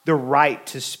have the right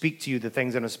to speak to you the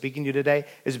things that I'm speaking to you today,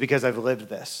 is because I've lived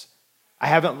this. I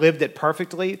haven't lived it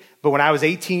perfectly, but when I was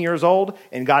 18 years old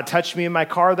and God touched me in my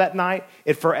car that night,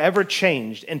 it forever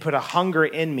changed and put a hunger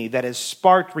in me that has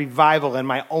sparked revival in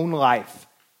my own life.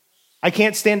 I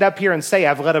can't stand up here and say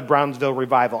I've led a Brownsville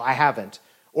revival. I haven't.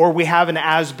 Or we have an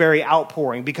Asbury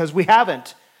outpouring, because we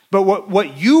haven't. But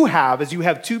what you have is you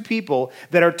have two people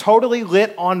that are totally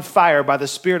lit on fire by the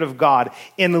Spirit of God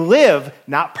and live,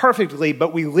 not perfectly,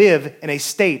 but we live in a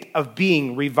state of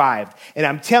being revived. And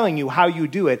I'm telling you, how you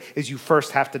do it is you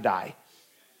first have to die.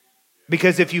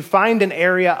 Because if you find an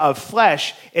area of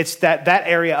flesh, it's that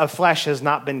area of flesh has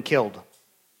not been killed.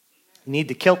 You need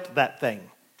to kill that thing.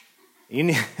 You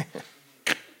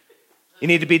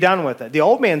need to be done with it. The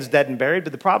old man's dead and buried,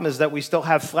 but the problem is that we still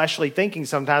have fleshly thinking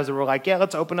sometimes that we're like, yeah,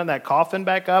 let's open that coffin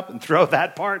back up and throw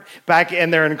that part back in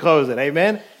there and close it.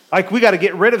 Amen? Like, we got to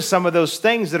get rid of some of those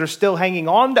things that are still hanging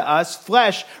on to us,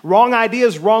 flesh, wrong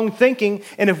ideas, wrong thinking.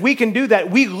 And if we can do that,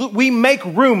 we make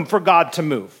room for God to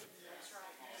move.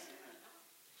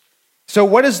 So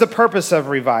what is the purpose of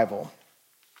revival?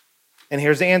 And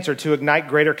here's the answer: to ignite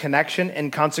greater connection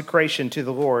and consecration to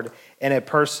the Lord in a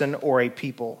person or a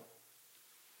people.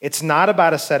 It's not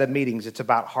about a set of meetings. It's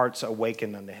about hearts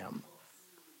awakened unto him.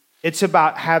 It's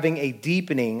about having a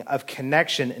deepening of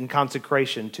connection and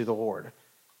consecration to the Lord.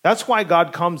 That's why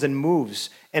God comes and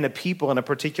moves in a people in a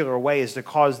particular way, is to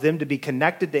cause them to be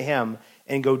connected to him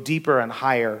and go deeper and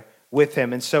higher with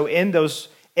him. And so in those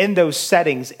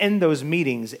settings, in those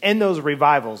meetings, in those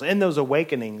revivals, in those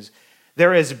awakenings,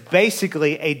 there is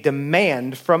basically a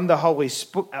demand from the Holy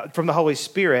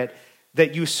Spirit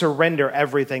that you surrender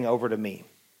everything over to me.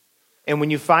 And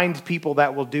when you find people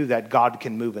that will do that, God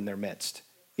can move in their midst.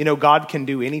 You know, God can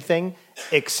do anything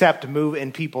except move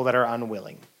in people that are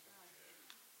unwilling.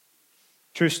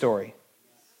 True story.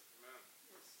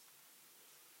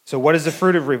 So what is the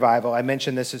fruit of revival? I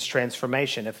mentioned this is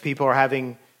transformation. If people are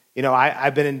having You know,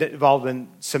 I've been involved in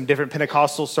some different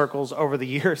Pentecostal circles over the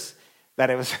years that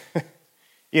it was,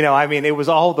 you know, I mean, it was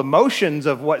all the motions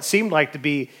of what seemed like to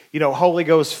be, you know, Holy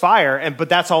Ghost fire. But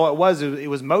that's all it was. It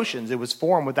was motions. It was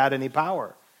form without any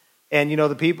power. And, you know,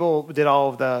 the people did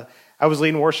all of I was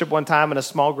leading worship one time in a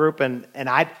small group, and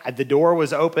the door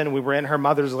was open. We were in her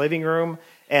mother's living room,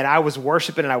 and I was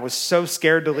worshiping, and I was so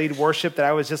scared to lead worship that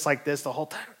I was just like this the whole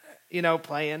time, you know,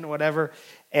 playing, whatever.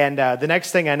 And the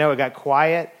next thing I know, it got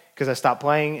quiet because I stopped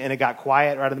playing, and it got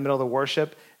quiet right in the middle of the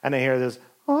worship, and I hear this,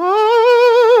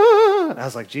 and I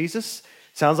was like, Jesus,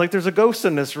 sounds like there's a ghost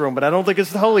in this room, but I don't think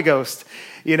it's the Holy Ghost,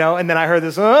 you know. And then I heard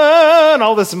this, and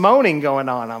all this moaning going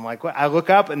on. I'm like, what? I look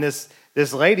up, and this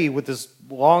lady with this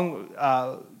long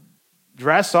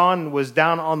dress on was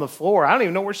down on the floor. I don't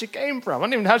even know where she came from. I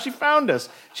don't even know how she found us.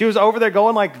 She was over there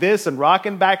going like this and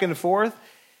rocking back and forth.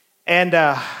 And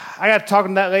I got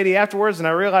talking to that lady afterwards, and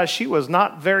I realized she was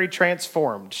not very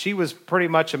transformed. She was pretty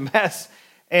much a mess.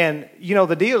 And, you know,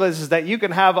 the deal is that you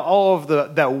can have all of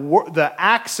the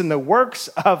acts and the works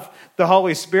of the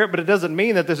Holy Spirit, but it doesn't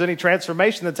mean that there's any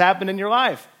transformation that's happened in your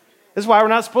life. This is why we're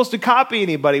not supposed to copy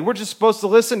anybody. We're just supposed to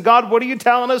listen. God, what are you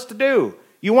telling us to do?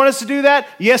 You want us to do that?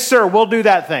 Yes, sir, we'll do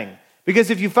that thing. Because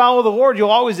if you follow the Lord, you'll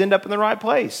always end up in the right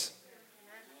place.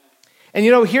 And,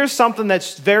 you know, here's something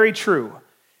that's very true.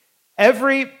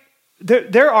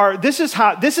 This is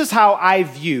how I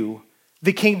view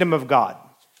the kingdom of God.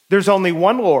 There's only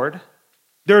one Lord.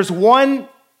 There's one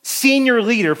senior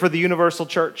leader for the universal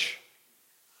church.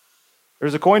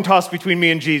 There's a coin toss between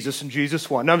me and Jesus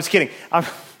won. No, I'm just kidding.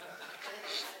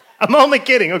 I'm only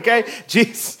kidding, okay?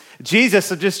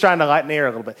 Jesus, I'm just trying to lighten the air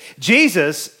a little bit.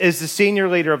 Jesus is the senior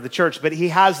leader of the church, but he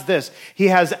has this. He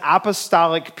has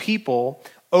apostolic people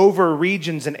over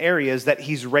regions and areas that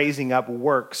he's raising up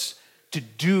works to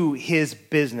do his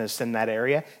business in that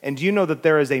area. And do you know that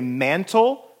there is a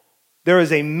mantle? There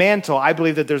is a mantle. I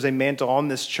believe that there's a mantle on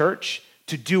this church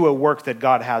to do a work that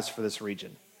God has for this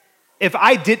region. If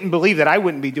I didn't believe that, I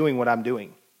wouldn't be doing what I'm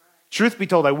doing. Truth be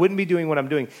told, I wouldn't be doing what I'm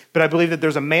doing. But I believe that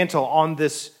there's a mantle on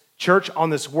this church, on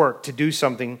this work, to do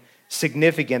something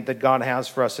significant that God has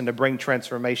for us and to bring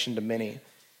transformation to many.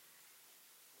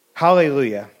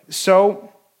 Hallelujah.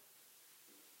 So,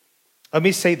 let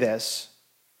me say this.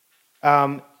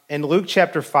 In Luke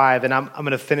chapter 5, and I'm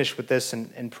going to finish with this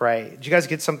and pray. Did you guys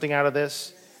get something out of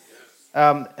this?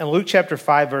 In Luke chapter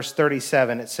 5, verse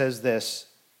 37, it says this.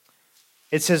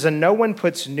 It says, "And no one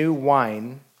puts new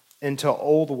wine into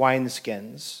old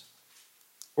wineskins,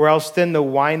 or else then the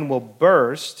wine will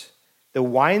burst the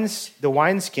wineskins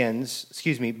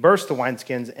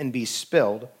and be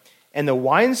spilled, and the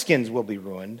wineskins will be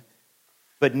ruined.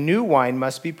 But new wine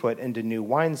must be put into new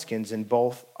wineskins, and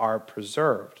both are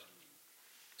preserved."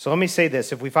 So let me say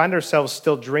this. If we find ourselves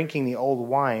still drinking the old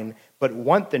wine, but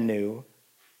want the new,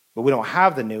 but we don't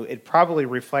have the new, it probably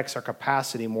reflects our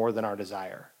capacity more than our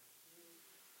desire.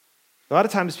 A lot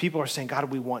of times people are saying,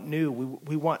 God, we want new.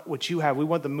 We want what you have. We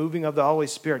want the moving of the Holy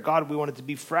Spirit. God, we want it to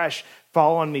be fresh.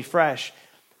 Fall on me fresh.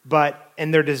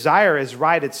 And their desire is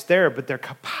right, it's there, but their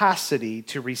capacity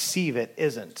to receive it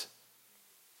isn't.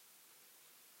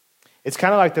 It's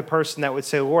kind of like the person that would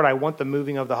say, Lord, I want the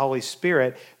moving of the Holy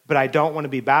Spirit, but I don't want to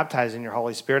be baptized in your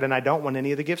Holy Spirit, and I don't want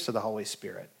any of the gifts of the Holy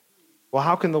Spirit. Well,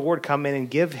 how can the Lord come in and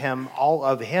give him all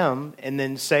of him and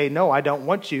then say, no, I don't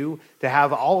want you to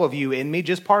have all of you in me,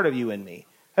 just part of you in me?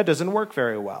 That doesn't work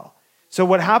very well. So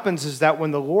what happens is that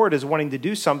when the Lord is wanting to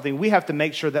do something, we have to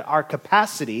make sure that our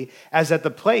capacity is at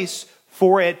the place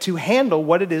for it to handle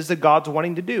what it is that God's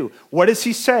wanting to do. What is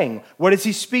he saying? What is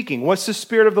he speaking? What's the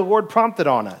Spirit of the Lord prompted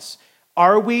on us?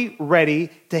 Are we ready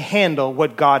to handle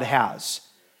what God has?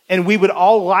 And we would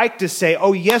all like to say,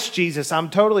 oh, yes, Jesus, I'm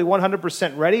totally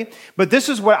 100% ready. But this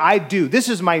is what I do. This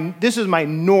is my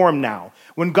norm now.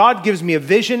 When God gives me a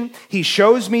vision, he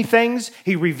shows me things,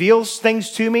 he reveals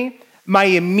things to me. My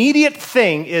immediate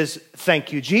thing is,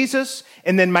 thank you, Jesus.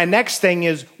 And then my next thing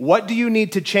is, what do you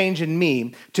need to change in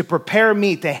me to prepare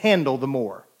me to handle the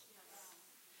more?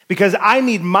 Because I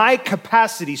need my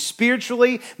capacity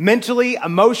spiritually, mentally,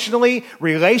 emotionally,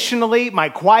 relationally, my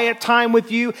quiet time with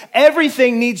you.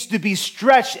 Everything needs to be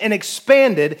stretched and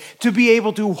expanded to be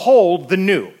able to hold the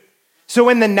new. So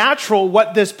in the natural,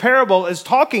 what this parable is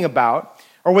talking about,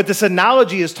 or what this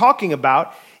analogy is talking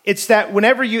about, it's that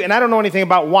whenever you, and I don't know anything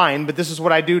about wine, but this is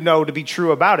what I do know to be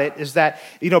true about it, is that,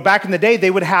 back in the day,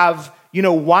 they would have,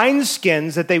 wine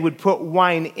skins that they would put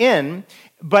wine in,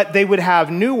 but they would have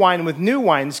new wine with new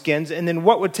wineskins, and then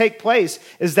what would take place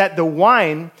is that the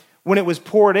wine, when it was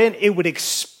poured in, it would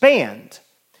expand.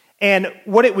 And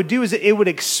what it would do is it would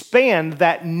expand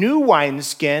that new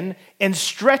wineskin and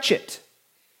stretch it.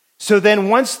 So then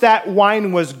once that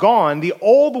wine was gone, the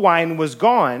old wine was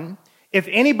gone, if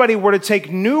anybody were to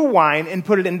take new wine and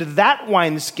put it into that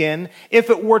wineskin, if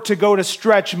it were to go to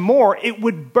stretch more, it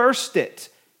would burst it.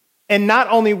 And not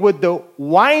only would the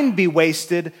wine be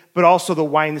wasted, but also the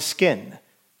wineskin.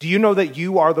 Do you know that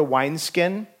you are the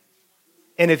wineskin?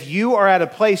 And if you are at a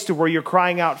place to where you're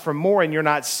crying out for more and you're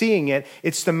not seeing it,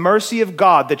 it's the mercy of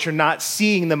God that you're not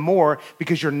seeing the more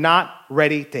because you're not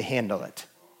ready to handle it.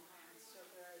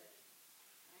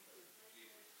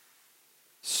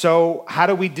 So how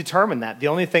do we determine that? The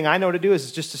only thing I know to do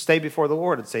is just to stay before the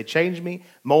Lord and say, change me,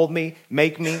 mold me,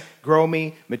 make me, grow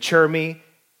me, mature me,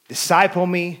 disciple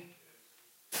me,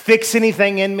 fix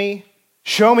anything in me,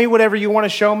 show me whatever you want to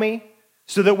show me,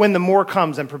 so that when the more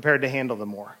comes, I'm prepared to handle the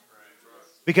more.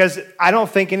 Because I don't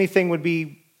think anything would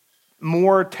be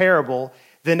more terrible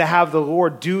than to have the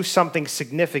Lord do something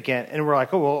significant and we're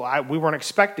like, oh, well, we weren't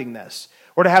expecting this.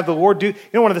 Or to have the Lord do, you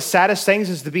know, one of the saddest things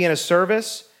is to be in a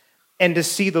service and to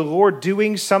see the Lord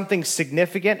doing something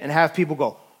significant and have people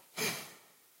go,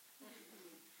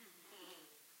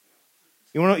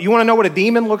 you want to know what a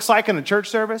demon looks like in a church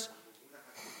service?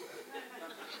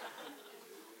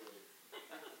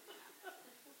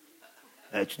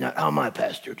 That's not how my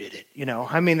pastor did it. You know,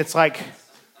 I mean, it's like,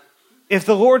 if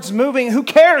the Lord's moving, who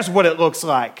cares what it looks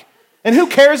like? And who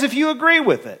cares if you agree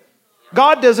with it?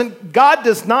 God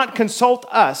does not consult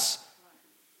us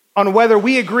on whether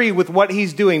we agree with what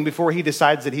he's doing before he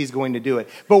decides that he's going to do it.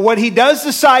 But what he does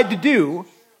decide to do,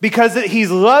 because he's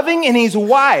loving and he's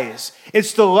wise,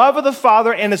 it's the love of the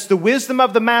Father and it's the wisdom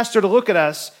of the Master to look at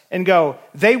us and go,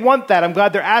 they want that. I'm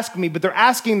glad they're asking me, but they're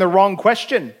asking the wrong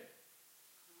question.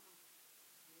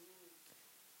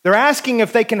 They're asking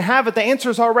if they can have it. The answer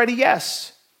is already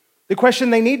yes. The question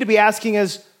they need to be asking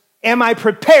is, am I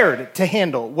prepared to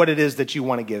handle what it is that you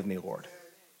want to give me, Lord?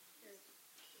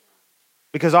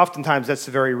 Because oftentimes that's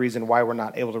the very reason why we're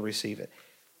not able to receive it.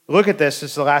 Look at this.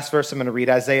 This is the last verse I'm going to read,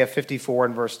 Isaiah 54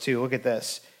 and verse 2. Look at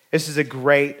this. This is a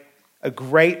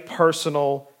great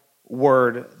personal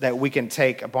word that we can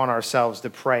take upon ourselves to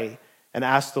pray and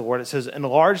ask the Lord. It says,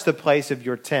 enlarge the place of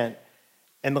your tent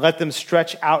and let them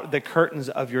stretch out the curtains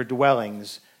of your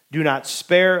dwellings. Do not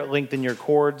spare, lengthen your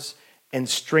cords, and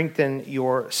strengthen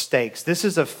your stakes. This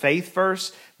is a faith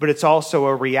verse, but it's also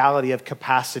a reality of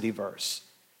capacity verse.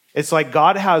 It's like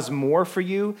God has more for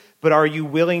you, but are you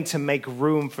willing to make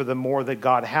room for the more that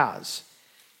God has?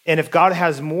 And if God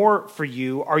has more for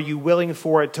you, are you willing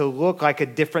for it to look like a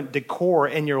different decor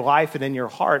in your life and in your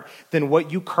heart than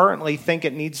what you currently think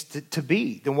it needs to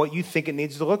be, than what you think it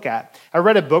needs to look at? I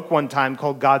read a book one time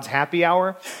called God's Happy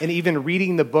Hour, and even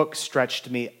reading the book stretched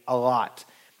me a lot.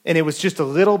 And it was just a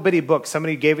little bitty book.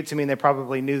 Somebody gave it to me, and they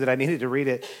probably knew that I needed to read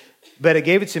it. But it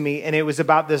gave it to me, and it was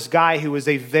about this guy who was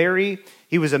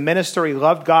he was a minister, he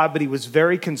loved God, but he was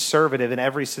very conservative in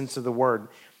every sense of the word.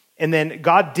 And then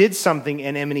God did something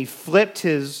in him, and he flipped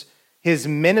his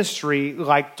ministry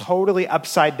like totally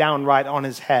upside down right on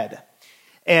his head.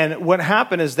 And what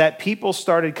happened is that people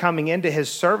started coming into his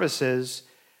services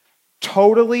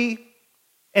totally,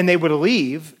 and they would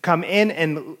leave, come in,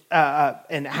 and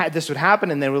this would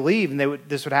happen, and they would leave, and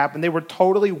this would happen. They were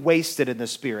totally wasted in the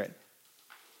spirit.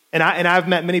 And I've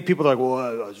met many people that are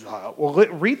like, well,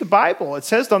 read the Bible. It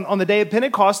says on the day of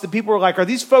Pentecost, the people were like, are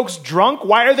these folks drunk?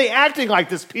 Why are they acting like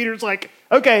this? Peter's like,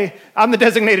 okay, I'm the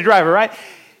designated driver, right?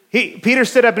 Peter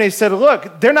stood up and he said,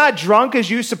 look, they're not drunk as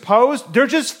you suppose. They're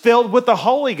just filled with the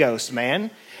Holy Ghost,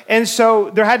 man. And so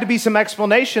there had to be some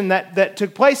explanation that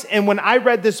took place. And when I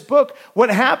read this book, what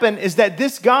happened is that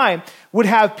this guy would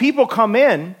have people come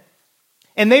in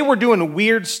and they were doing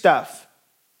weird stuff.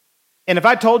 And if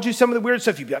I told you some of the weird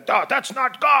stuff, you'd be like, oh, that's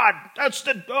not God. That's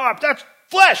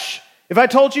flesh. If I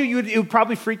told you, it would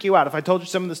probably freak you out if I told you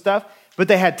some of the stuff. But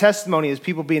they had testimony as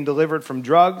people being delivered from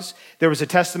drugs. There was a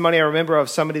testimony I remember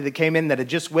of somebody that came in that had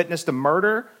just witnessed a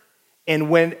murder,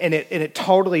 and it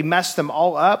totally messed them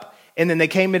all up. And then they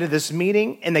came into this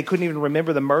meeting and they couldn't even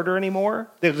remember the murder anymore.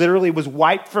 They literally was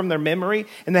wiped from their memory,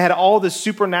 and they had all this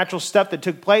supernatural stuff that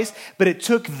took place. But it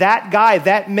took that guy,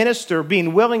 that minister,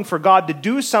 being willing for God to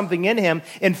do something in him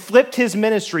and flipped his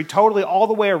ministry totally all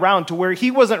the way around to where he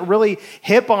wasn't really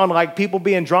hip on like people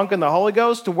being drunk in the Holy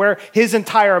Ghost, to where his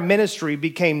entire ministry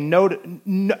became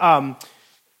notarized,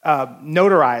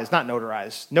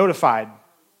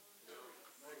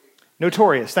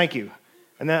 notorious. Thank you.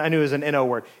 And then I knew it was an N-O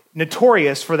word.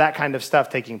 Notorious for that kind of stuff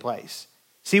taking place.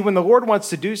 See, when the Lord wants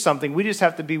to do something, we just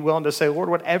have to be willing to say, Lord,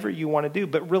 whatever you want to do,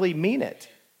 but really mean it.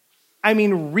 I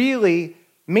mean, really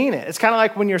mean it. It's kind of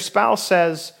like when your spouse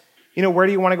says, where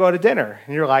do you want to go to dinner?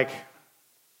 And you're like,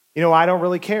 I don't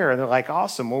really care. And they're like,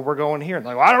 awesome, well, we're going here. And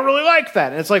they're like, well, I don't really like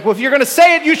that. And it's like, well, if you're going to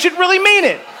say it, you should really mean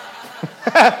it.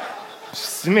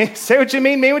 Say what you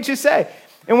mean what you say.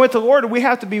 And with the Lord, we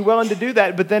have to be willing to do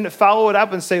that, but then follow it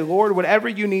up and say, Lord, whatever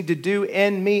you need to do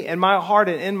in me, in my heart,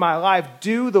 and in my life,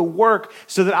 do the work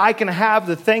so that I can have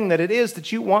the thing that it is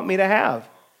that you want me to have.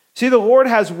 See, the Lord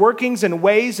has workings and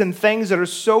ways and things that are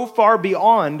so far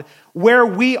beyond where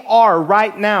we are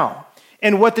right now.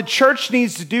 And what the church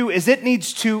needs to do is it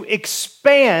needs to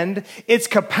expand its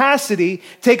capacity,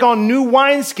 take on new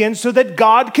wineskins so that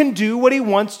God can do what he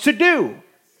wants to do.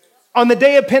 On the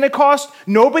day of Pentecost,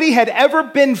 nobody had ever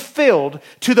been filled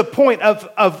to the point of,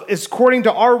 according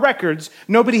to our records,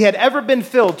 nobody had ever been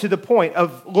filled to the point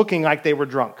of looking like they were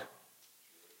drunk.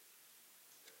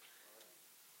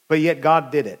 But yet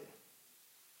God did it.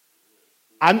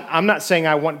 I'm not saying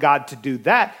I want God to do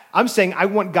that. I'm saying I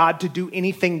want God to do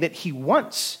anything that he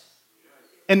wants.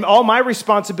 And all my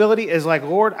responsibility is like,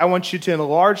 Lord, I want you to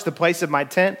enlarge the place of my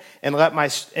tent and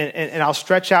and I'll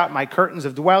stretch out my curtains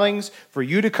of dwellings for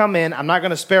you to come in. I'm not going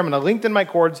to spare. I'm going to lengthen my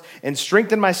cords and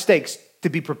strengthen my stakes to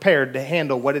be prepared to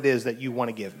handle what it is that you want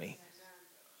to give me.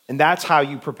 And that's how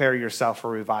you prepare yourself for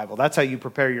revival. That's how you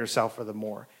prepare yourself for the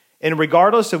more. And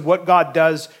regardless of what God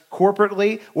does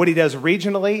corporately, what he does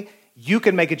regionally, you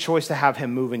can make a choice to have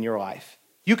him move in your life.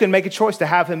 You can make a choice to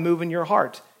have him move in your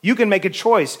heart. You can make a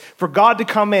choice for God to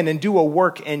come in and do a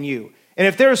work in you. And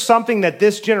if there's something that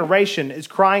this generation is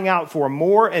crying out for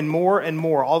more and more and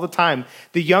more all the time,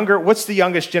 what's the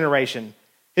youngest generation?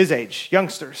 His age,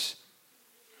 youngsters.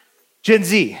 Gen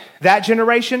Z, that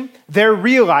generation, they're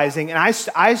realizing, and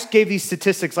I gave these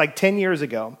statistics like 10 years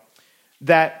ago,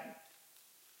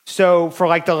 so for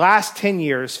like the last 10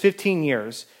 years, 15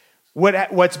 years,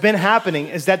 what's been happening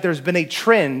is that there's been a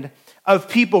trend of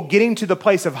people getting to the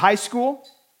place of high school,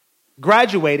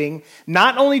 graduating.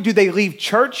 Not only do they leave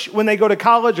church when they go to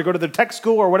college or go to the tech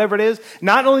school or whatever it is,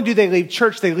 not only do they leave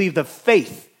church, they leave the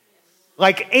faith.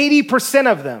 Like 80%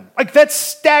 of them. Like that's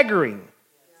staggering.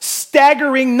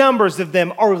 Staggering numbers of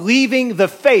them are leaving the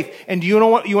faith. And you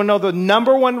want to know the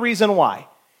number one reason why?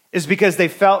 Is because they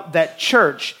felt that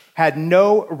church had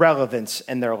no relevance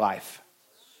in their life.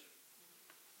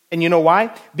 And you know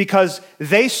why? Because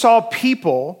they saw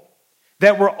people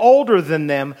that were older than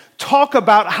them talk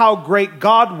about how great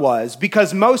God was,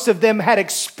 because most of them had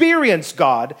experienced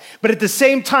God, but at the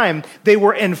same time, they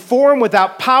were informed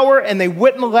without power and they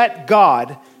wouldn't let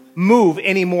God move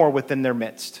anymore within their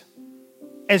midst.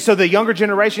 And so the younger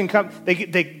generation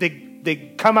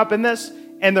they come up in this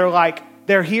and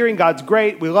they're hearing God's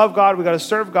great. We love God. We got to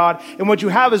serve God. And what you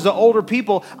have is the older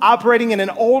people operating in an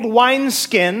old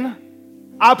wineskin,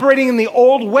 operating in the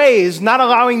old ways, not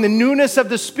allowing the newness of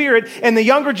the Spirit, and the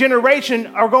younger generation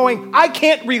are going, I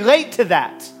can't relate to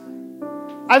that.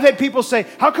 I've had people say,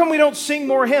 how come we don't sing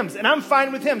more hymns? And I'm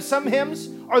fine with hymns. Some hymns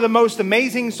are the most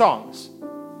amazing songs,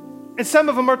 and some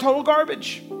of them are total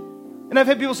garbage. And I've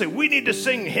had people say, we need to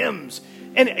sing hymns.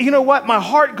 And you know what? My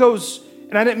heart goes,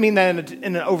 and I didn't mean that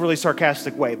in an overly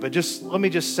sarcastic way, but let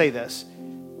me just say this.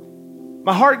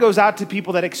 My heart goes out to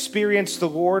people that experience the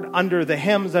Lord under the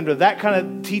hymns, under that kind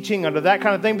of teaching, under that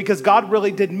kind of thing, because God really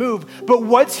did move. But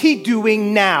what's he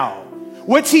doing now?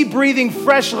 What's he breathing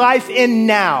fresh life in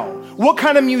now? What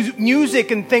kind of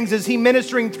music and things is he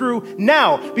ministering through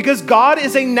now? Because God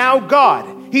is a now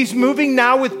God. He's moving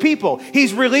now with people.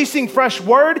 He's releasing fresh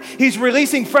word. He's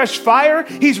releasing fresh fire.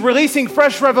 He's releasing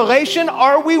fresh revelation.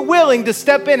 Are we willing to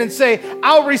step in and say,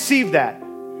 I'll receive that?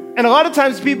 And a lot of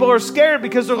times people are scared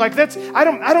because they're like, I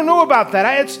don't know about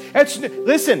that.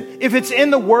 Listen, if it's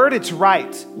in the word, it's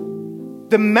right.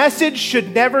 The message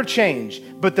should never change,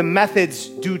 but the methods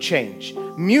do change.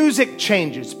 Music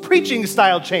changes, preaching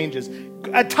style changes,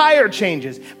 attire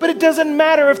changes, but it doesn't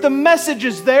matter if the message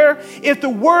is there, if the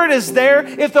word is there,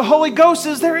 if the Holy Ghost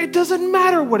is there, it doesn't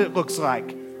matter what it looks like.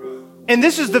 And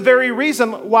this is the very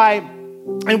reason why.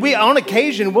 And we, on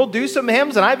occasion, we'll do some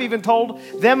hymns, and I've even told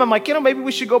them, I'm like, maybe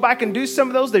we should go back and do some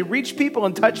of those. They reach people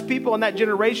and touch people in that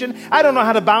generation. I don't know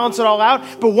how to balance it all out.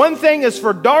 But one thing is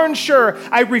for darn sure,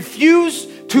 I refuse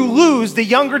to lose the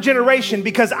younger generation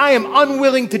because I am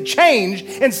unwilling to change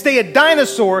and stay a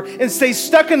dinosaur and stay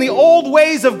stuck in the old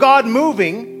ways of God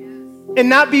moving and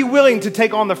not be willing to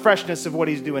take on the freshness of what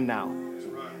he's doing now.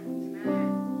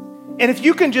 And if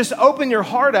you can just open your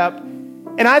heart up,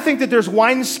 and I think that there's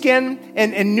wineskin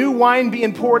and new wine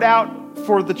being poured out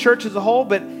for the church as a whole,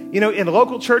 but, in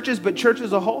local churches, but church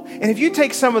as a whole. And if you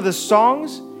take some of the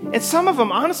songs, and some of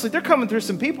them, honestly, they're coming through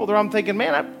some people that I'm thinking,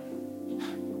 man, I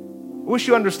wish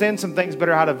you understand some things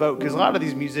better how to vote. Because a lot of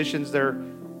these musicians,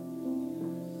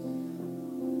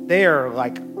 they are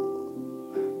like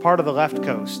part of the left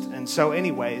coast. And so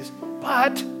anyways,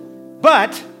 but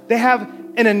they have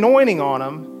an anointing on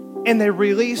them and they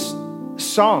release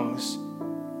songs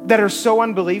that are so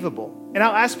unbelievable. And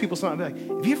I'll ask people something,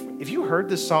 I'll be like, have you heard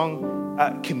this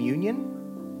song,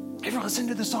 Communion? Ever listened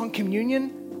to the song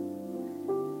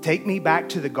Communion? Take me back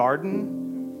to the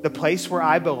garden, the place where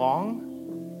I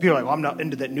belong. People are like, well, I'm not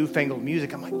into that newfangled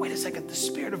music. I'm like, wait a second, the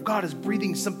Spirit of God is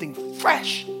breathing something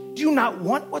fresh. Do you not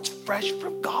want what's fresh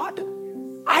from God?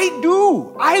 I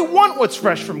do. I want what's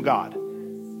fresh from God.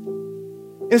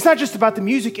 And it's not just about the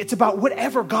music. It's about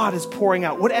whatever God is pouring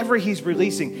out, whatever he's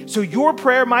releasing. So your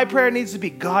prayer, my prayer needs to be,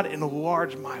 God,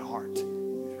 enlarge my heart.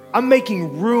 I'm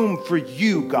making room for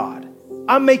you, God.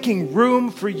 I'm making room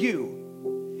for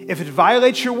you. If it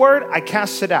violates your word, I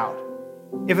cast it out.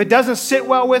 If it doesn't sit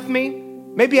well with me,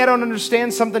 maybe I don't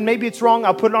understand something, maybe it's wrong,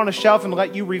 I'll put it on a shelf and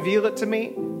let you reveal it to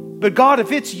me. But God,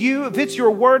 if it's you, if it's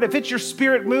your word, if it's your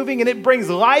Spirit moving and it brings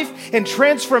life and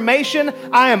transformation,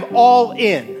 I am all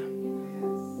in.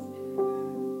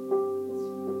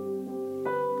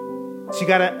 So you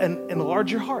got to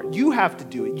enlarge your heart. You have to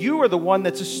do it. You are the one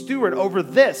that's a steward over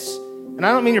this. And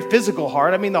I don't mean your physical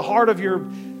heart. I mean the heart of your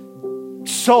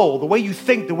soul, the way you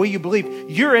think, the way you believe.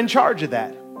 You're in charge of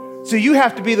that. So you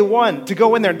have to be the one to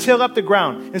go in there and till up the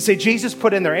ground and say, Jesus,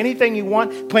 put in there anything you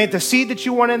want. Plant the seed that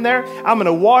you want in there. I'm going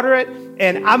to water it.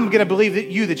 And I'm going to believe that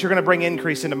you're going to bring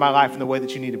increase into my life in the way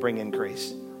that you need to bring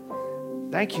increase.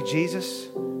 Thank you, Jesus.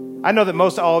 I know that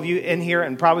most all of you in here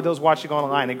and probably those watching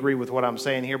online agree with what I'm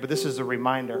saying here, but this is a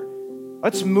reminder.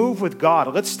 Let's move with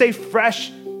God. Let's stay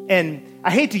fresh. And I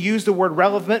hate to use the word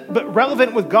relevant, but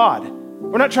relevant with God.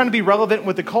 We're not trying to be relevant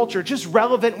with the culture, just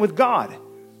relevant with God.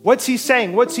 What's he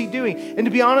saying? What's he doing? And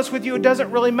to be honest with you, it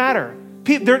doesn't really matter.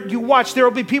 You watch, there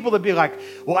will be people that be like,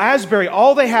 well, Asbury,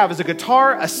 all they have is a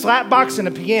guitar, a slap box, and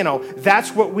a piano.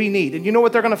 That's what we need. And you know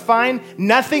what they're going to find?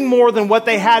 Nothing more than what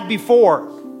they had before.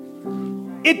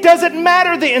 It doesn't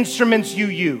matter the instruments you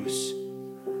use.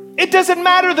 It doesn't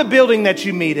matter the building that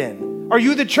you meet in. Are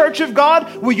you the church of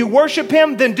God? Will you worship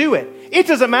him? Then do it. It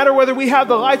doesn't matter whether we have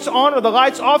the lights on or the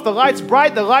lights off, the lights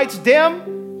bright, the lights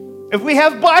dim. If we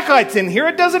have black lights in here,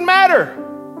 it doesn't matter.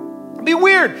 It'd be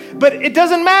weird, but it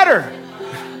doesn't matter.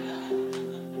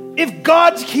 If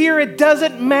God's here, it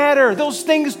doesn't matter. Those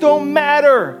things don't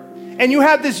matter. And you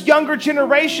have this younger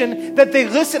generation that they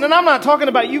listen. And I'm not talking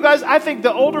about you guys. I think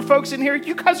the older folks in here,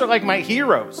 you guys are like my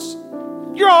heroes.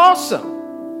 You're awesome.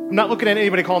 I'm not looking at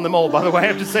anybody calling them old, by the way.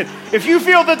 I'm just saying, if you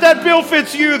feel that bill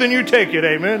fits you, then you take it,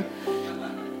 amen.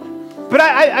 But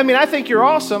I think you're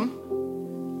awesome.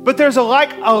 But there's a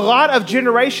lot of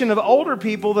generation of older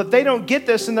people that they don't get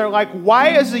this, and they're like,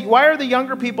 why are the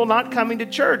younger people not coming to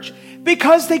church?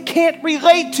 Because they can't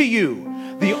relate to you.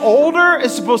 The older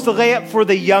is supposed to lay up for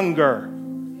the younger.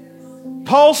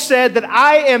 Paul said that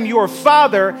I am your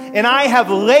father and I have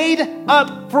laid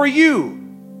up for you.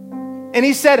 And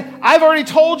he said, I've already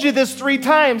told you this 3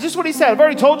 times. This is what he said. I've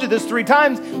already told you this 3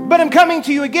 times, but I'm coming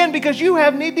to you again because you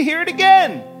have need to hear it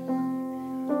again.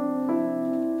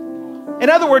 In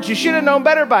other words, you should have known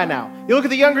better by now. You look at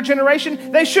the younger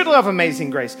generation, they should love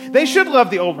Amazing Grace. They should love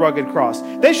the Old Rugged Cross.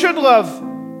 They should love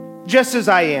Just As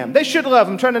I Am. They should love,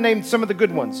 I'm trying to name some of the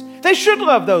good ones. They should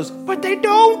love those, but they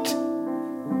don't.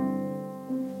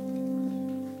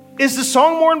 Is the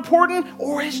song more important,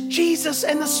 or is Jesus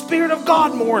and the Spirit of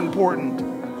God more important?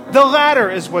 The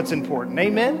latter is what's important.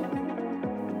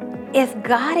 Amen? If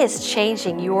God is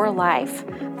changing your life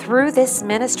through this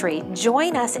ministry,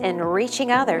 join us in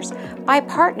reaching others by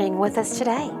partnering with us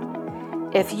today.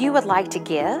 If you would like to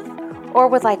give or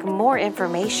would like more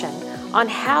information on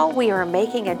how we are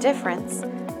making a difference,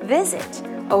 visit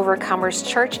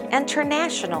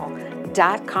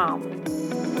OvercomersChurchInternational.com.